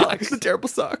terrible socks. The terrible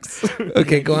socks.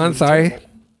 Okay, go on. Sorry.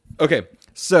 Okay,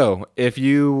 so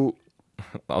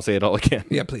I'll say it all again.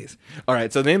 Yeah, please. All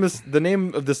right, so the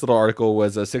name of this little article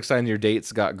was 6 signs your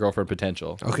date's got girlfriend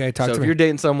potential. Okay, talk so to if me. you're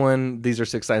dating someone, these are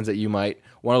 6 signs that you might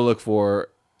want to look for.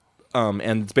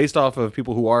 And it's based off of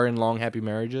people who are in long, happy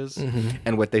marriages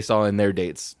and what they saw in their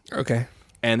dates. Okay.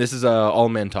 And this is all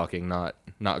men talking, not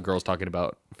girls talking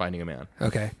about finding a man.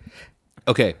 Okay.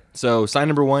 Okay, so sign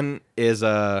number 1 is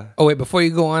Oh wait, before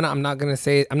you go on, I'm not gonna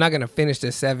finish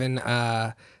the 7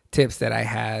 tips that I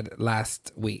had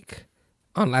last week.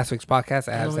 On last week's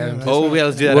podcast, I had 7 tips. Oh yeah,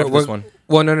 let's do that after this one.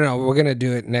 Well, no. We're gonna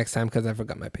do it next time because I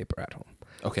forgot my paper at home.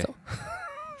 Okay.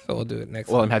 So we'll do it next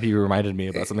Well, time. I'm happy you reminded me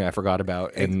about something I forgot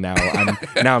about, and now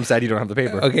I'm sad you don't have the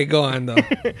paper. Okay, go on though.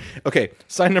 Okay,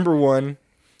 sign number 1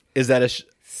 is that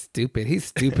Stupid. He's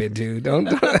stupid, dude. Don't.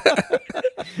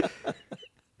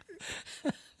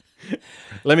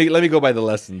 Let me go by the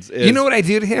lessons. You know what I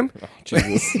do to him?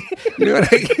 Jesus. You know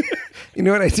what You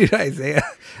know what I do to Isaiah?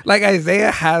 Like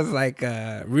Isaiah has like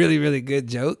really, really good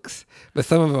jokes, but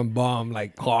some of them bomb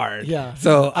like hard. Yeah.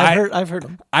 So I've heard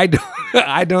them.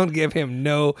 I don't give him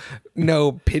no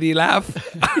pity laugh.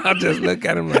 I'll just look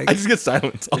at him like I just get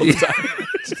silence all the time.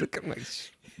 just look at him like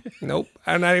nope.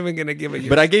 I'm not even gonna give it.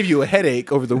 But I gave you a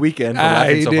headache over the weekend for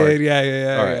laughing you so did. hard.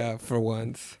 Yeah. All right. Yeah. For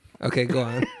once. Okay, go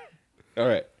on. All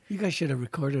right. You guys should have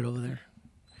recorded over there.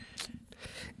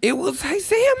 It was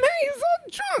Isaiah, man. He's all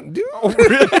drunk, dude.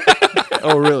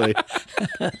 Oh, really?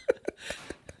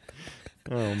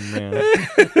 Oh,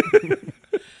 man.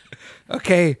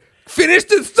 Okay, finish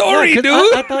the story, 'Cause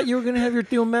dude. I thought you were gonna have your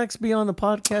Theo Max be on the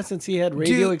podcast since he had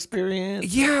radio Dude,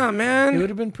 experience. Yeah, It man. would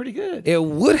have been pretty good. It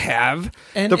would have.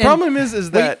 And The problem is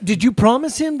wait, that did you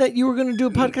promise him that you were gonna do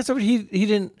a podcast over? He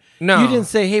didn't. No. You didn't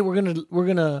say, "Hey, we're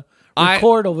gonna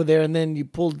record over there," and then you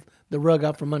pulled the rug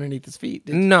out from underneath his feet.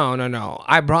 Did you? No.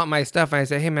 I brought my stuff and I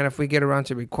said, hey, man, if we get around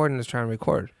to recording, let's try and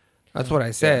record. That's what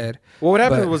I said. well, what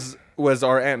happened But- was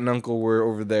our aunt and uncle were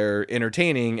over there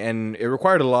entertaining, and it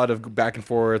required a lot of back and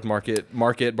forth, market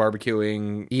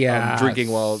barbecuing, Yeah, drinking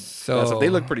while so- they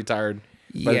looked pretty tired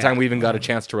by the Yeah. time we even got a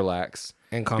chance to relax.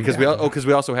 And calm Because down.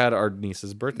 we also had our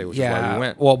niece's birthday, which is why we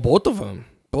went. Well, both of them.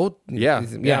 Both.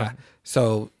 Yeah.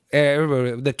 So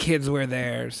everybody, the kids were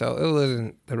there. So it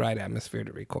wasn't the right atmosphere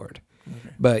to record.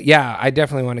 Okay. But yeah, I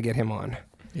definitely want to get him on.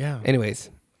 Yeah. Anyways.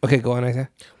 Okay, go on, Isaiah.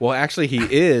 Well, actually, he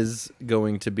is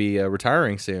going to be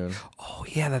retiring soon. Oh,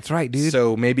 yeah, that's right, dude.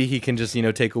 So maybe he can just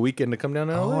take a weekend to come down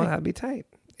to LA. Oh, that'd be tight.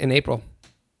 In April.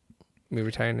 We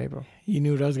retire in April. You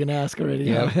knew what I was gonna ask already.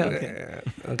 Yeah. Okay.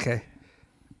 Okay.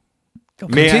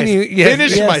 May I Continue. Yes.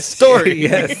 finish Yes. my story?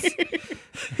 Yes.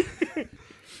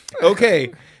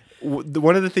 Okay.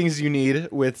 One of the things you need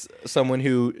with someone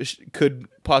who could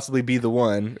possibly be the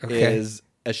one Okay. is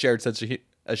a shared sense of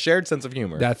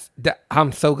humor.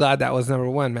 I'm so glad that was number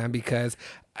one, man, because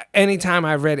anytime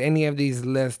I've read any of these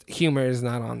lists, humor is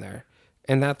not on there.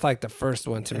 And that's like the first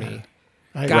one to me.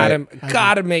 I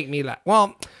Gotta make me laugh.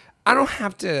 Well, I don't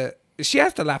have to. She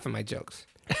has to laugh at my jokes.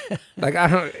 Like I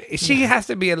don't. She has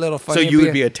to be a little so funny. you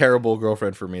would be a terrible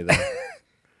girlfriend for me then,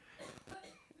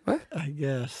 I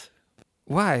guess.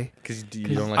 Why? because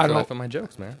you don't I like to don't- laugh at my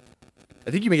jokes, man.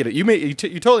 I think you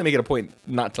totally make it a point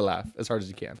not to laugh as hard as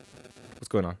you can. What's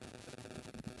going on?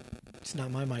 It's not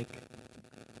my mic.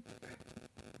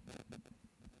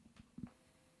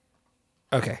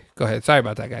 Okay, go ahead. Sorry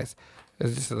about that, guys.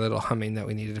 There's just a little humming that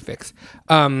we needed to fix.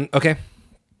 Okay.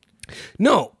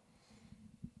 No.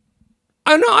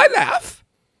 Oh no, I laugh.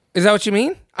 Is that what you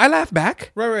mean? I laugh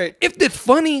back. Right. If it's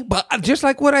funny, but just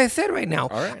like what I said right now,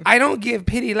 All right. I don't give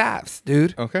pity laughs,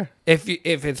 dude. Okay. If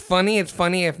it's funny, it's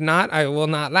funny. If not, I will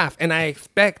not laugh, and I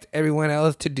expect everyone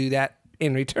else to do that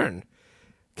in return.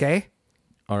 Okay.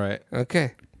 All right.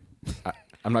 Okay.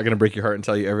 I'm not gonna break your heart and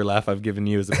tell you every laugh I've given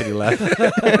you is a pity laugh.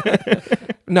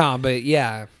 No, but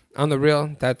yeah, on the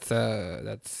real, that's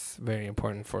very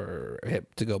important for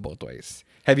hip to go both ways.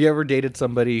 Have you ever dated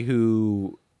somebody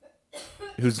whose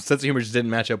sense of humor just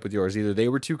didn't match up with yours? Either they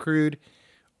were too crude,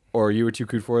 or you were too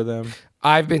crude for them.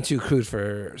 I've been too crude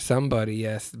for somebody,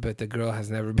 yes, but the girl has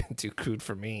never been too crude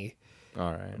for me.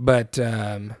 All right. But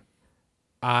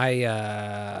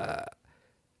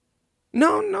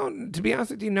no, to be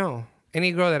honest with you, no.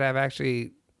 Any girl that I've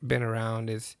actually been around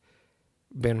has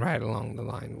been right along the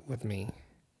line with me.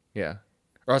 Yeah.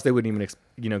 Or else they wouldn't even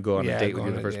go on a date go with you in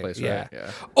on the a first date, place, yeah. right?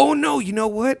 Yeah. Oh no, you know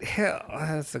what? Hell,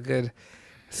 it's a good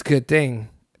thing.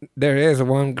 There is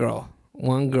one girl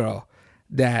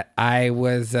that I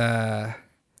was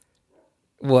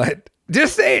what?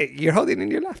 Just say it. You're holding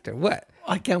in your laughter. What?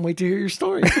 I can't wait to hear your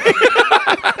story.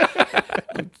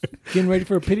 Getting ready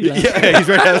for a pity laugh. Yeah, he's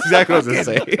right. That's exactly what I was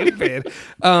gonna say. Stupid.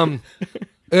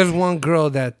 There's one girl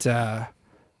that it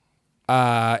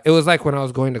was like when I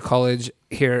was going to college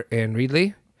here in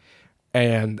Reedley,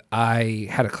 and I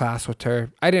had a class with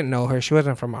her. I didn't know her. She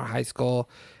wasn't from our high school.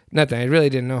 Nothing. I really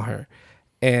didn't know her.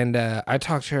 And I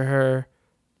talked to her.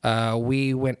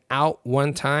 We went out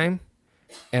one time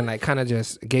and like kind of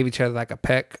just gave each other like a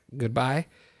peck goodbye.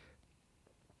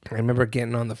 I remember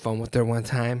getting on the phone with her one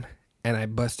time and I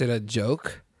busted a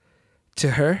joke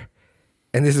to her.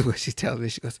 And this is what she tells me.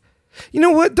 She goes, you know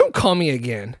what? Don't call me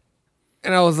again.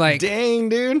 And I was like, Dang,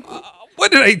 dude.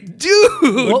 what did I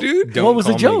do, dude? Don't What was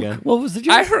the call me joke? again. What was the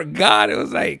joke? I forgot. It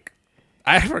was like,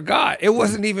 I forgot. It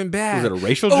wasn't even bad. Was it a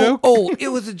racial joke? Oh, it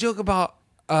was a joke about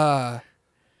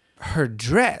her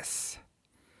dress.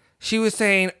 She was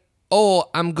saying, "Oh,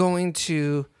 I'm going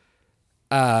to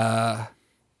a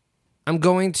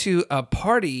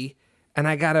party and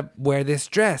I gotta wear this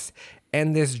dress,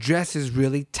 and this dress is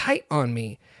really tight on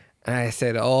me." And I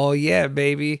said, "Oh yeah,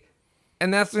 baby,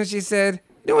 And that's when she said,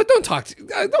 "You know what? Don't talk to,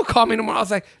 don't call me no more." I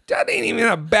was like, "That ain't even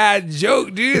a bad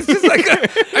joke, dude. It's just like,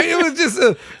 it was just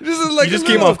like You just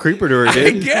came off creeper to her, I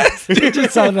dude. guess, It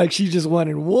just sounded like she just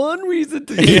wanted one reason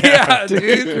to yeah, to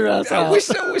dude. kick her ass I out. wish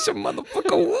a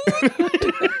motherfucker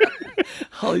would,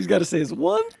 All he's got to say is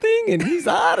one thing, and he's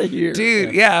out of here.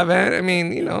 dude. Yeah, man. I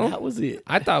mean, you know, That was it.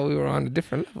 I thought we were on a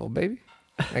different level, baby.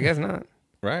 I guess not.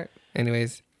 Right.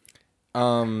 Anyways,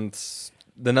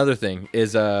 Another thing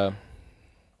is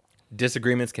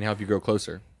disagreements can help you grow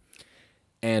closer.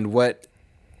 And what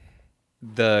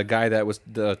the guy that was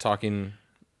talking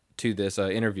to this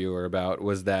interviewer about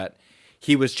was that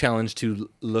he was challenged to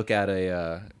look at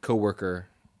a coworker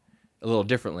a little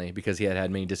differently because he had had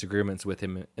many disagreements with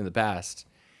him in the past,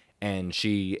 and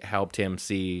she helped him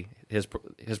see his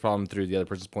problem through the other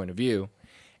person's point of view,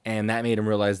 and that made him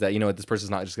realize that, you know what, this person's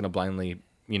not just going to blindly,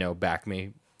 you know, back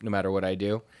me no matter what I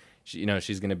do. She, you know,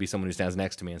 she's going to be someone who stands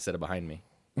next to me instead of behind me.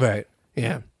 right?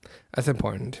 Yeah, that's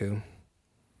important too.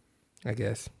 I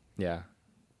guess. Yeah.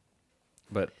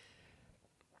 But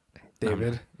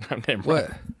David, I'm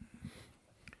what?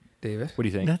 David, What do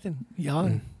you think? Nothing.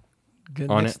 Yawn. Good.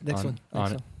 On next, it. Next on, one. On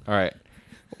Next it. one. All right.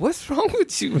 what's wrong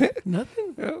with you, man?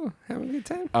 Nothing. Oh, having a good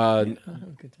time. I'll have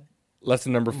a good time.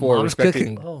 Lesson number 4. Mom's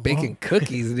respecting. cooking, baking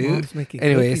cookies, dude. Mom's making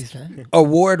Anyways, cookies, huh?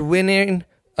 award-winning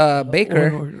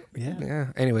baker. Or- yeah. Yeah.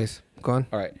 Anyways, go on.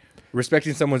 All right.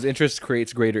 Respecting someone's interests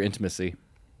creates greater intimacy.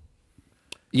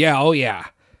 Yeah. Oh yeah.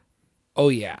 Oh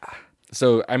yeah.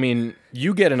 So, I mean,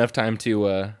 you get enough time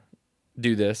to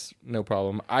do this, no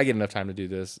problem. I get enough time to do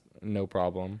this, no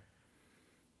problem.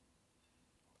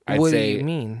 What do you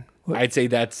mean? I'd say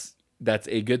that's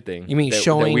a good thing. You mean that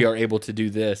showing- we are able to do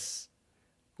this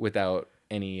without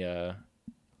any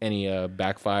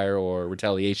backfire or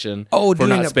retaliation Oh, for doing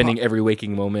not the spending every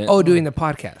waking moment. Oh, doing the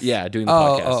podcast. Yeah, doing the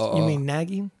podcast. You mean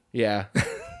nagging? Yeah.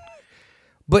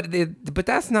 But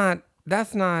that's not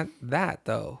that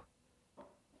though.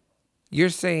 You're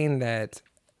saying that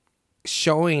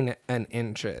showing an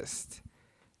interest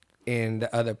in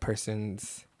the other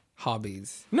person's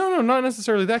hobbies. No, not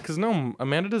necessarily that, because no,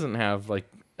 Amanda doesn't have like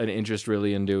an interest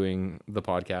really in doing the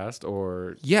podcast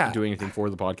or doing anything for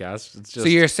the podcast. It's just, So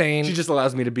you're saying she just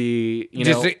allows me to be,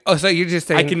 so you're just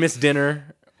saying I can miss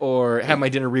dinner or have my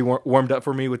dinner warmed up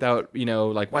for me without,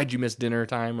 like, why'd you miss dinner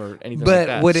time or anything But like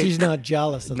that. would it- She's not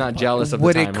jealous of Not the jealous of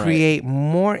would the it time, right? create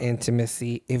more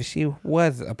intimacy if she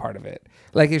was a part of it?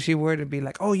 Like if she were to be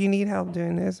like, "Oh, you need help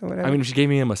doing this or whatever." I mean, if she gave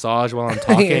me a massage while I'm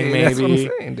talking, maybe. That's what I'm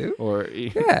saying, dude. Or,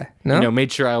 Yeah, no?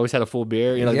 made sure I always had a full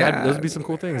beer. Yeah. Those would be some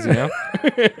cool things,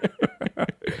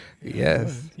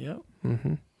 Yes, Yep.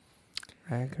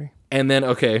 I agree. And then,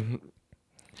 okay,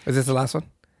 Is this the last one?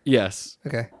 yes,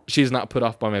 Okay. she's not put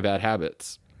off by my bad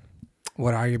habits.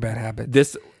 What are your bad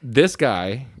habits? This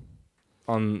guy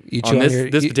on You chew on this your-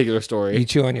 this you- particular story. You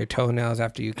chew on your toenails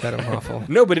after you cut them off.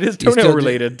 No, but it is You still toenail do-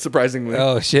 related, surprisingly.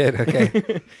 Oh shit.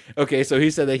 Okay. Okay, so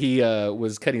he said that he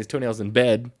was cutting his toenails in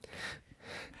bed.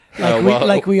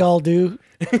 Like we all do.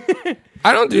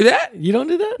 I don't do that. You don't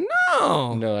do that?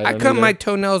 No. No, I I don't cut either. my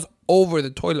toenails over the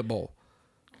toilet bowl.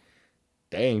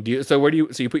 Dang, so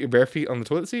you put your bare feet on the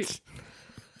toilet seat?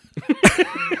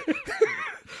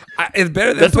 It's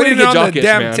better than That's the way putting to it get on the jockish,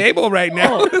 damn man. table right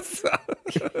now.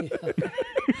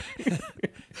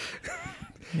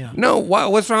 Yeah. No,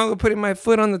 what's wrong with putting my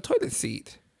foot on the toilet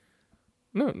seat?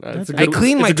 No, it's a I good,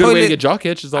 clean it's my a good way to toilet- get jock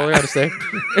itch, is all I got to say.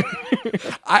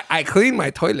 I clean my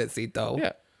toilet seat though.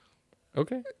 Yeah.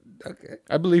 Okay. Okay.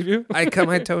 I believe you. I cut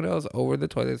my toenails over the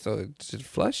toilet so it just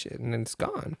flush it and then it's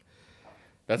gone.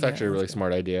 That's actually a really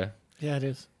smart idea. Yeah, it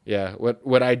is. Yeah.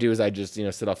 What I do is I just,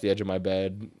 sit off the edge of my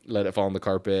bed, let it fall on the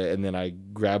carpet, and then I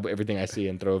grab everything I see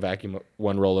and throw a vacuum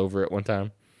one roll over it one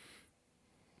time.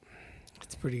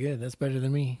 It's pretty good. That's better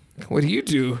than me. What do you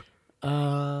do?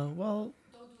 Well,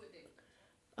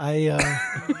 I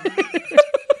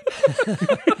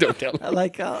Don't tell I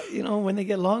like when they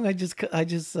get long, I just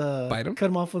Bite 'em? cut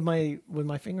them off with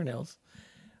my fingernails,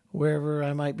 wherever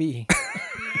I might be,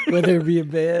 whether it be in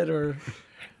bed or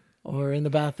in the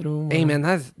bathroom. Hey or- man,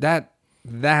 that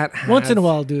once in a has-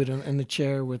 while, I'll do it in the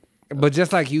chair with. But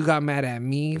just like you got mad at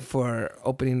me for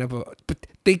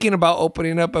thinking about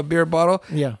opening up a beer bottle,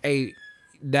 Yeah. hey,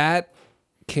 that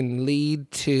can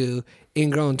lead to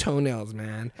ingrown toenails,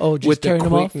 man. Oh, just with the tearing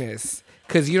them off? quickness,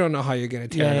 because you don't know how you're gonna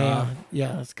tear it off.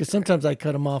 Yeah. Because sometimes I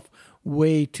cut them off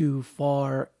way too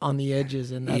far on the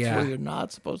edges, and that's Yeah. where you're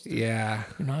not supposed to. Yeah,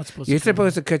 You're not supposed you're to.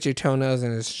 supposed to cut your toenails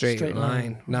in a straight Straight line,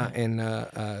 line. not in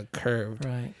a curved.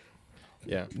 Right.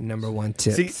 Yeah. Number one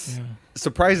tips. See,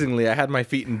 surprisingly, I had my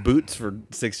feet in boots for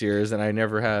 6 years, and I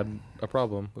never had a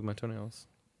problem with my toenails.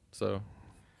 So,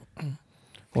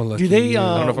 Well, look, Do they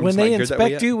don't know if I'm when they smart, heard that way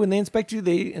inspect yet. you? When they inspect you,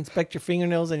 they inspect your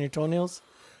fingernails and your toenails,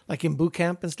 like in boot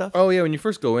camp and stuff. Oh yeah, when you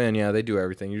first go in, yeah, they do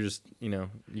everything. You just, you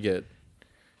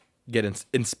get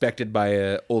inspected by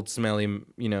a old smelly,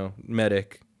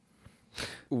 medic.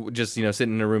 Just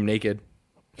sitting in a room naked.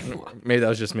 Maybe that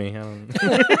was just me. I don't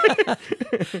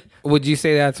know. Would you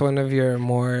say that's one of your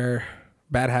more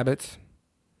bad habits?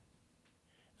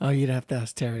 Oh, you'd have to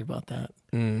ask Terry about that.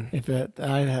 If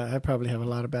I probably have a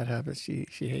lot of bad habits she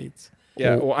hates.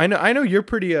 Yeah, well, I know you're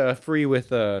pretty free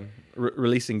with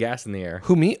releasing gas in the air.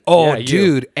 Who, me? Oh, Yeah, you.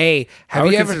 dude. Hey, I have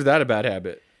would you consider ever? that a bad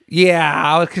habit. Yeah,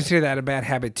 I would consider that a bad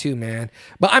habit too, man.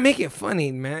 But I make it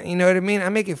funny, man. You know what I mean? I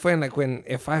make it funny, like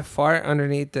if I fart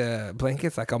underneath the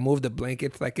blankets, like I'll move the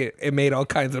blankets, like it made all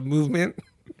kinds of movement.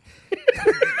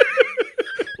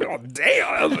 Oh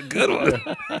damn, that was a good one.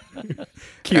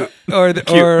 Cute.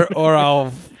 Or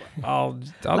I'll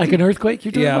Like an earthquake?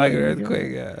 You're talking yeah, about? like an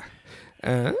earthquake.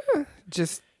 Yeah.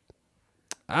 Just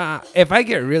if I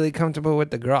get really comfortable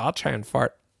with the girl, I'll try and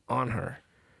fart on her.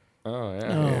 Oh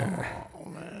yeah. Yeah.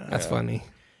 That's funny.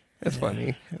 That's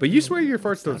funny. But you swear your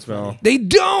farts don't smell. They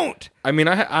don't. I mean,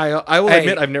 I will Hey.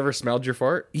 admit I've never smelled your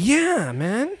fart, Yeah,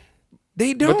 man.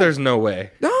 They don't. but there's no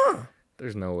way. no.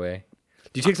 There's no way.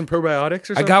 Do you take some probiotics or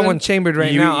something? I got one chambered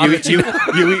right now. I'll You, let you-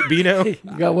 you eat Beano? You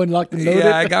got one locked and loaded?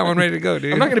 yeah, I got one ready to go,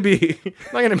 dude. I'm not gonna be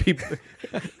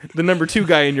the number 2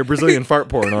 guy in your Brazilian fart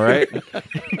porn. All right.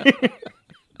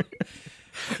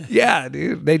 Yeah,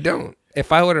 dude. They don't.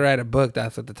 If I were to write a book,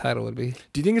 that's what the title would be.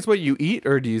 Do you think it's what you eat,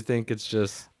 or do you think it's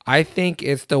just? I think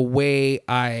it's the way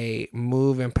I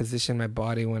move and position my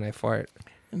body when I fart.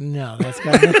 No, that's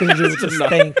got nothing to do with the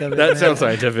stank of it. That man. sounds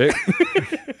scientific.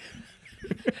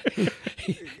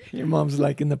 Your mom's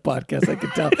like in the podcast. I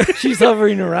could tell. She's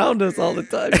hovering around us all the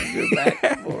time. She's going back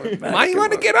and forth. back Why you and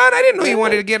want to forth. get on? I didn't know you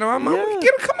wanted to get on. Mom. Yeah.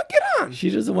 Come on, get on. She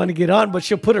doesn't want to get on, but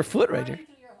she'll put her foot right there. Through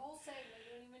your whole segment, you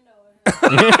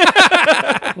don't even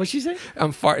know it. What'd she say?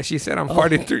 She said I'm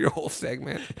farting through your whole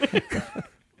segment.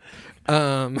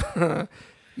 Yeah,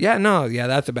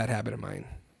 that's a bad habit of mine.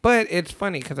 But it's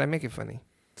funny because I make it funny.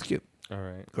 It's cute. All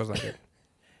right. Girls like it.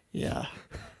 Yeah,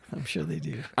 I'm sure they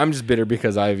do. I'm just bitter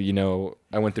because I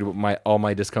went through all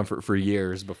my discomfort for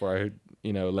years before I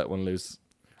let one loose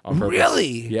on purpose.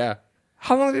 Really? Yeah.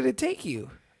 How long did it take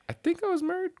you? I think I was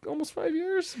married almost 5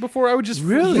 years before I would just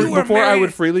Really? You were before I married-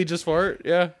 would freely just fart.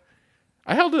 Yeah.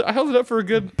 I held it up for a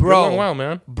good Bro. long while,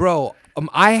 man. Bro,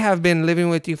 I have been living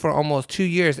with you for almost 2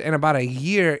 years, and about a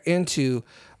year into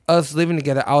us living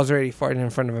together, I was already farting in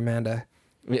front of Amanda.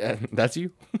 Yeah, that's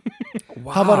you?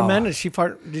 Wow. How about Amanda? Did she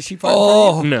fart? In front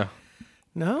Oh, of you?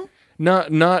 No. No.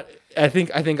 Not I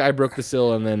think I broke the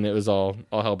seal and then it was all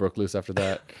hell broke loose after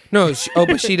that. no.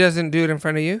 But she doesn't do it in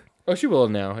front of you? Oh, she will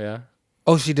now, yeah.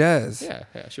 Oh, she does? Yeah,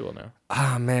 she will now.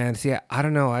 Ah, man. See, I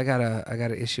don't know. I got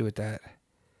an issue with that.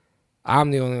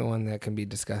 I'm the only one that can be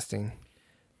disgusting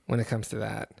when it comes to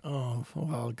that. Oh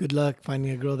well. Good luck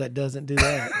finding a girl that doesn't do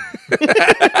that.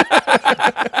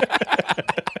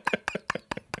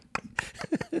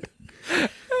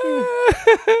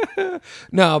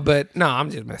 No,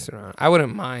 I'm just messing around. I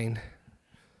wouldn't mind.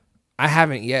 I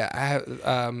haven't yet. I have.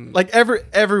 Like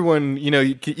everyone,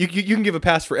 you can give a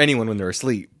pass for anyone when they're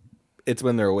asleep. It's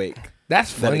when they're awake.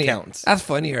 That's that it funny. counts. That's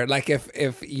funnier. Like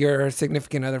if your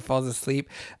significant other falls asleep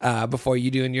before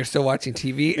you do, and you're still watching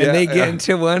TV, and Yeah, they get yeah.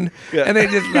 into one, Yeah. and they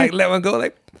just like let one go,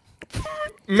 like.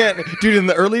 Man, dude, in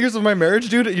the early years of my marriage,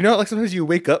 dude, like sometimes you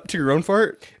wake up to your own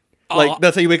fart. Like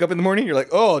that's how you wake up in the morning. You're like,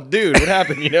 oh, dude, what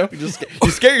happened? You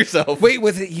scare yourself. Wait,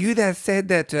 was it you that said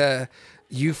that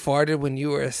you farted when you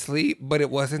were asleep, but it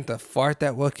wasn't the fart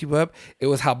that woke you up? It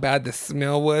was how bad the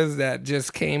smell was that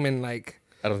just came and like.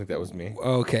 I don't think that was me.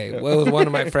 Okay, well, it was one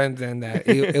of my friends, and that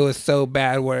it was so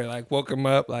bad where it like woke him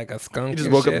up like a skunk. You just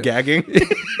and woke shit. up gagging.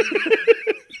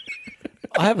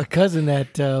 I have a cousin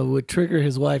that would trigger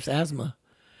his wife's asthma.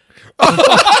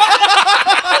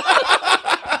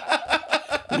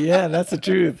 Yeah, that's the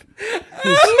truth.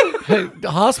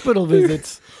 Hospital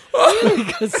visits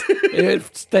because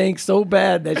it stank so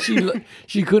bad that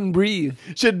she couldn't breathe.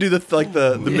 Should do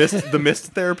the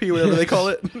mist therapy, whatever they call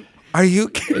it. Are you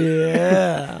kidding?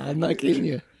 Yeah, I'm not kidding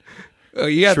you. Oh,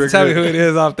 you have to tell me who it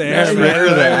is off the air, Trigger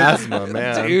man. the asthma,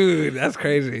 man. Dude, that's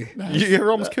crazy. You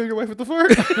ever almost kill your wife with the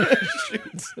fart?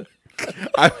 Shoot.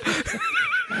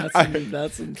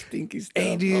 That's some stinky stuff.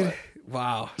 Hey, dude.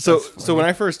 Wow. So when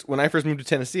I first moved to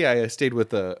Tennessee, I stayed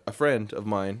with a friend of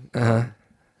mine,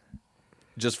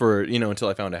 just for until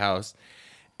I found a house.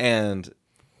 And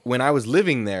when I was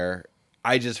living there,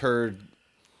 I just heard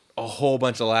a whole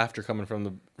bunch of laughter coming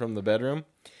from the bedroom,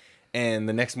 And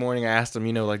the next morning I asked him,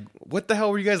 like, what the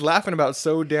hell were you guys laughing about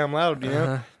so damn loud?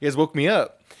 You guys woke me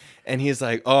up. And he's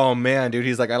like, oh, man, dude.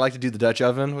 He's like, I like to do the Dutch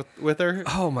oven with her.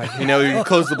 Oh, my God. You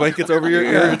close the blankets over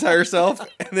your entire self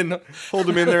and then hold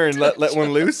them in there and let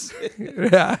one loose.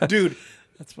 Yeah. Dude.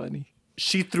 That's funny.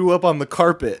 She threw up on the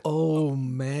carpet. Oh,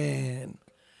 man.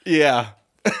 Yeah.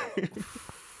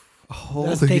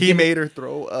 He made her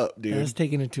throw up, dude. That's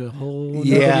taking it to a whole nother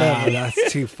Yeah, level.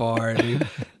 that's too far, dude.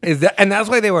 And that's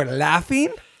why they were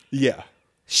laughing? Yeah.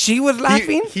 She was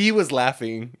laughing? He was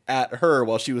laughing at her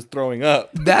while she was throwing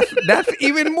up. That's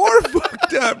even more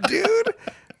fucked up, dude.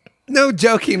 No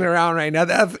joking around right now.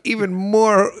 That's even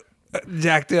more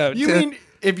jacked up. You mean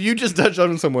if you just touch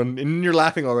on someone and you're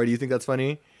laughing already, you think that's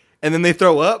funny? And then they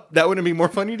throw up? That wouldn't be more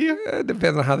funny to you? It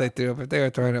depends on how they threw up. If they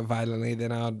were throwing up violently,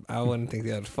 then I wouldn't think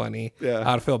that was funny. Yeah.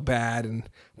 I'd feel bad and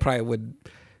probably would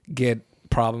get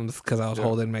problems because I was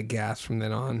holding my gas from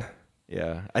then on.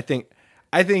 Yeah. I think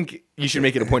you should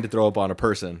make it a point to throw up on a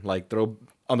person. Like, throw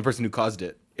on the person who caused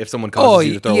it. If someone causes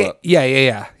you to throw up.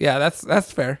 Yeah.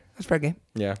 That's fair. That's fair game.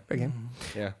 Yeah. Fair game.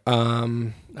 Yeah.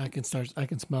 I can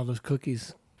smell those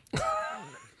cookies.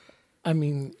 I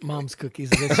mean, mom's cookies.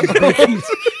 That she's baking.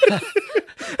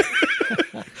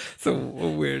 So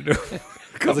weird.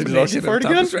 Did all she fart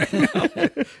again? Right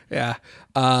now. Yeah.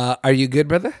 Are you good,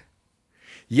 brother?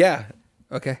 Yeah.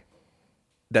 Okay.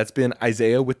 That's been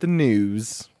Isaiah with the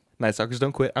news. Night Stalkers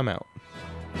don't quit. I'm out.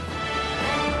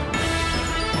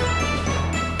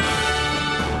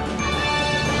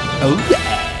 Oh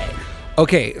yeah.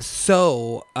 Okay,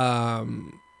 so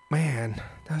man,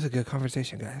 that was a good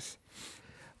conversation, guys.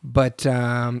 But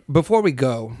before we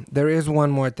go, there is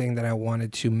one more thing that I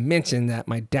wanted to mention that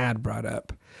my dad brought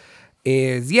up.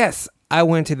 Is yes, I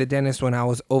went to the dentist when I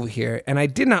was over here, and I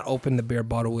did not open the beer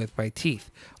bottle with my teeth.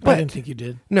 But I didn't think you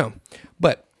did. No,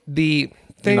 but the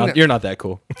thing You're not that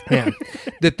cool. yeah,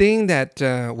 the thing that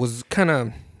was kind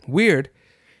of weird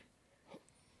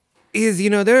is,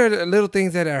 there are little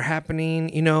things that are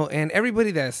happening, and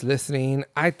everybody that's listening,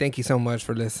 I thank you so much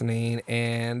for listening.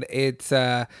 And it's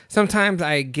sometimes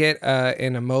I get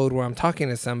in a mode where I'm talking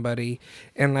to somebody,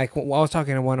 and like I was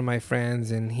talking to one of my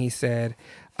friends, and he said,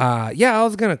 yeah, I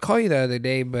was gonna call you the other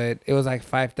day, but it was like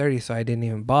 5:30, so I didn't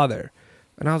even bother.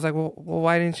 And I was like, well,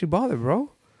 why didn't you bother,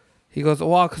 bro? He goes,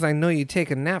 well, because I know you take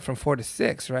a nap from 4 to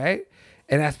 6, right?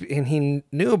 And he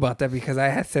knew about that because I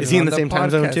had said. Is he in the same time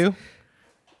zone too?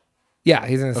 Yeah,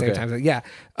 he's in the same Okay. time zone. Yeah,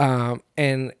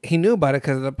 and he knew about it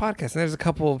because of the podcast. And there's a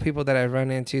couple of people that I run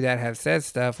into that have said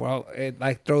stuff. Well, it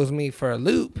like throws me for a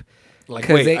loop. Like,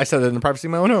 'Cause wait, I said that in the privacy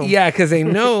of my own home. Yeah, because they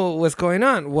know what's going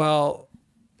on. Well,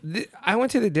 I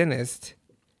went to the dentist,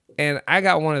 and I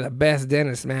got one of the best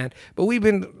dentists, man. But we've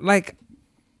been like,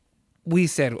 we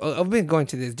said, I've been going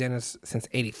to this dentist since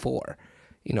 '84.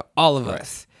 All of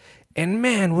us. And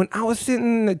man, when I was sitting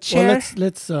in the chair, Well,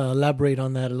 let's elaborate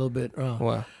on that a little bit.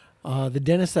 well, The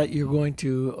dentist that you're going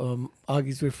to,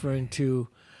 Augie's referring to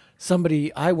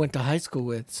somebody I went to high school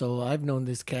with. So I've known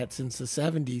this cat since the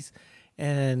 70s.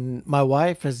 And my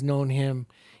wife has known him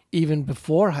even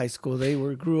before high school. They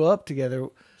grew up together.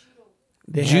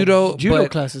 They had Judo, judo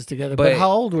but- classes together. but- But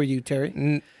how old were you,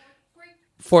 Terry?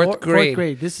 fourth grade. Fourth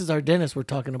grade. This is our dentist we're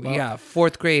talking about. Yeah,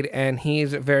 fourth grade, and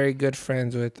he's very good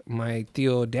friends with my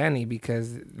Theo Danny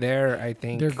because I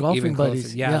think They're golfing even closer.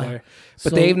 buddies. Yeah, Yeah.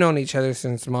 but So- they've known each other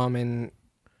since mom and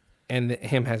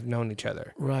him has known each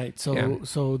other. Right. So Yeah.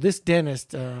 so this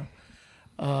dentist,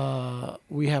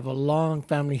 we have a long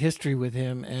family history with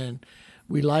him, and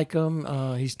we like him.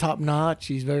 He's top notch.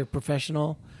 He's very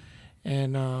professional,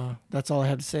 and that's all I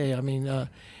have to say. I mean,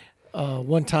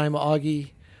 one time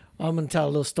Augie, I'm gonna tell a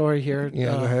little story here.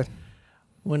 Yeah, go ahead.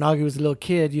 When Augie was a little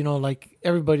kid, like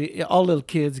everybody, all little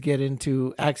kids get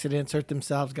into accidents, hurt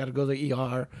themselves, got to go to the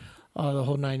ER, the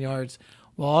whole 9 yards.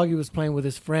 Well, Augie was playing with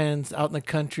his friends out in the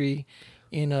country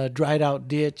in a dried out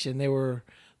ditch, and they were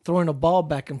throwing a ball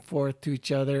back and forth to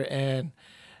each other, and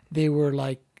they were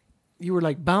like, you were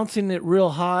like bouncing it real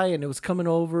high, and it was coming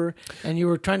over, and you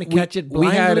were trying to catch it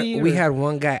blindly. We had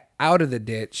one guy out of the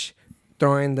ditch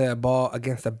throwing the ball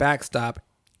against the backstop,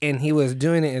 and he was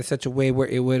doing it in such a way where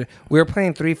we were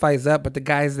playing 3 fights up, but the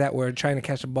guys that were trying to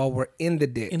catch the ball were in the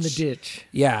ditch. in the ditch.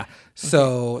 Yeah.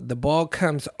 So the ball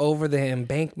comes over the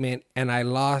embankment, and I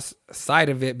lost sight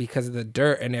of it because of the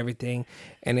dirt and everything,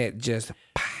 and it just.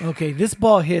 Okay, this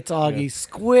ball hits Augie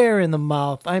square in the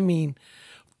mouth. I mean,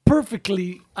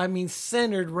 perfectly. I mean,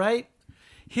 centered right.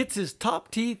 Hits his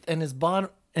top teeth and his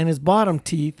bottom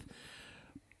teeth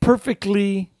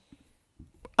perfectly.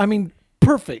 I mean,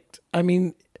 perfect. I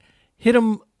mean, hit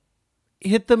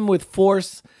them with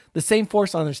force, the same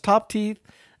force on his top teeth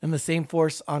and the same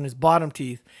force on his bottom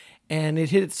teeth. and it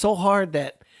hit it so hard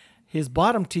that his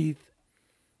bottom teeth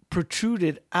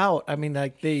protruded out. I mean,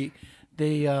 like they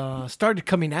started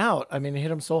coming out. I mean, it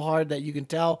hit him so hard that you can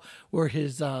tell where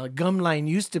his gum line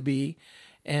used to be,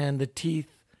 and the teeth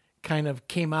kind of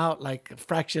came out like a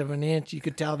fraction of an inch. You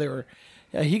could tell they were.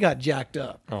 He got jacked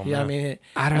up. Oh, yeah, man.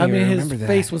 I don't even his remember that.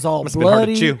 face was all Must've been hard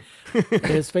to bloody. chew.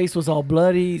 His face was all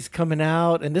bloody. He's coming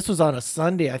out, and this was on a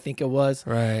Sunday, I think it was.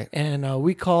 Right. And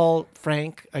we call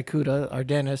Frank Ikuda, our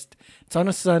dentist. It's on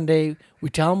a Sunday. We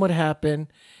tell him what happened,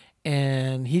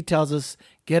 and he tells us,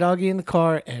 "Get Augie in the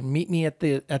car and meet me at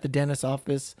the dentist's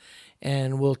office,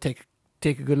 and we'll take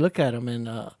a good look at him." And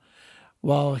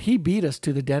well, he beat us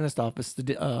to the dentist office.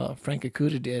 Frank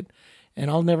Ikuda did. And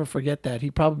I'll never forget that.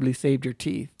 He probably saved your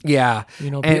teeth, Yeah.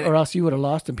 or else you would have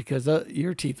lost them because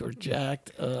your teeth were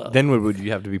jacked. Then what would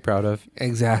you have to be proud of?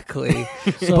 Exactly.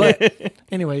 So,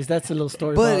 anyways, that's a little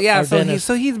story. But about yeah, our so dentist.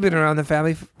 he's been around the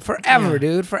family forever,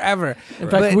 dude, forever. In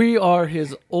fact, we are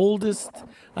his oldest.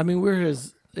 I mean, we're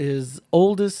his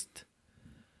oldest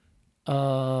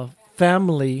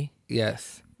family.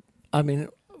 Yes. I mean,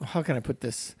 how can I put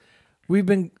this? We've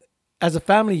been, as a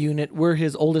family unit, we're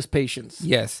his oldest patients.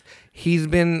 Yes. He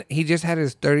just had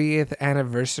his 30th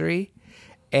anniversary,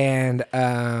 and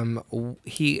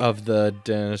he Of the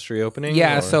dentistry opening?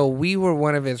 yeah, or- so we were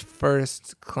one of his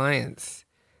first clients.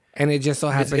 And it just so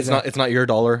happens it's not your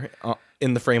dollar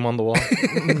in the frame on the wall.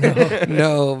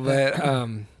 no, but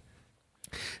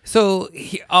so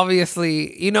he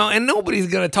obviously, and nobody's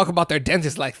gonna talk about their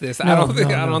dentist like this. I don't think,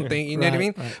 you know what I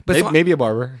mean? Right. But Maybe a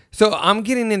barber. so I'm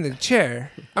getting in the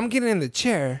chair,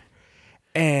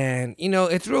 and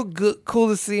it's real good, cool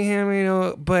to see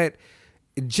him, but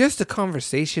just the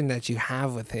conversation that you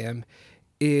have with him,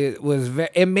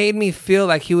 it made me feel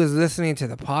like he was listening to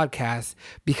the podcast,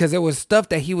 because there was stuff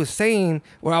that he was saying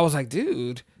where I was like,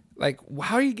 dude, like,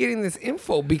 how are you getting this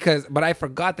info? But I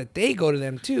forgot that they go to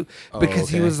them too, because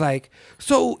he okay. was like,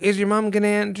 so is your mom gonna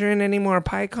enter in any more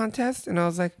pie contests? And I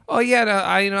was like, oh yeah,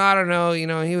 I don't know,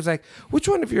 and he was like, which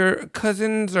one of your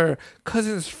cousins or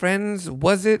cousins' friends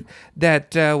was it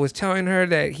that was telling her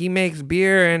that he makes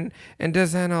beer and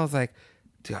does that? And I was like,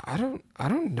 dude, I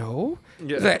don't know.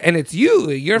 Yeah. He's like, and it's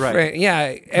your Right. friend.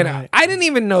 Yeah. And Right. I didn't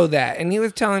even know that. And he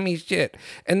was telling me shit.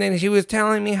 And then she was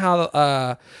telling me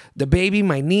how the baby,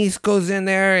 my niece, goes in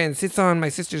there and sits on my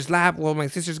sister's lap while my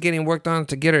sister's getting worked on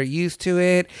to get her used to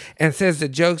it, and says the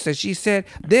jokes that she said.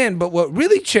 But what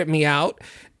really tripped me out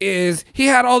is he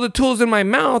had all the tools in my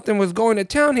mouth and was going to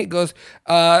town. He goes,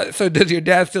 so does your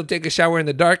dad still take a shower in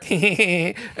the dark?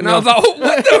 And I was like, oh,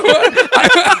 what the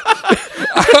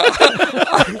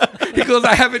He goes,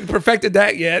 I haven't perfected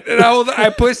that yet. And I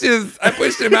pushed him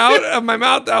out of my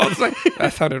mouth. I was like,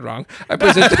 that sounded wrong. I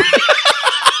pushed it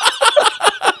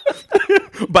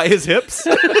By his hips?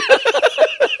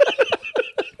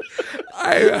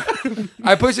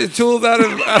 I pushed his tools out of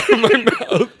my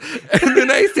mouth, and then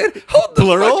I said, "Hold the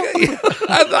Plural? fuck up."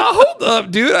 I thought, "Hold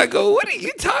up, dude." I go, "What are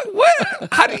you talking? What?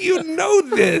 How do you know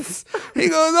this?" He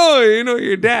goes, "Oh,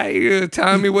 your dad. He was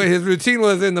telling me what his routine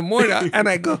was in the morning." And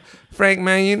I go, "Frank,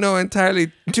 man, you know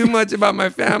entirely too much about my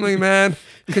family, man.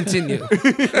 Continue."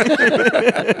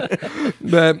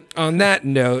 But on that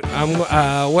note,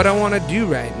 what I want to do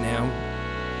right now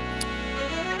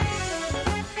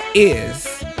is,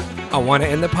 I want to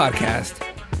end the podcast.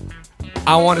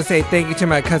 I want to say thank you to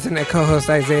my cousin and co-host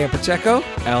Isaiah Pacheco.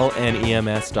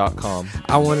 LNEMS.com.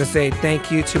 I want to say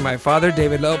thank you to my father,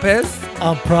 David Lopez.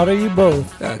 I'm proud of you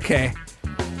both. Okay.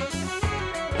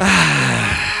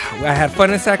 I had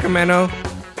fun in Sacramento.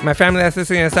 My family that's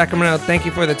listening in Sacramento, thank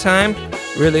you for the time.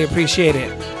 Really appreciate it.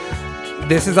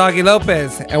 This is Augie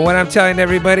Lopez, and what I'm telling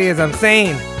everybody is I'm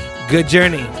saying, good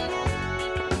journey.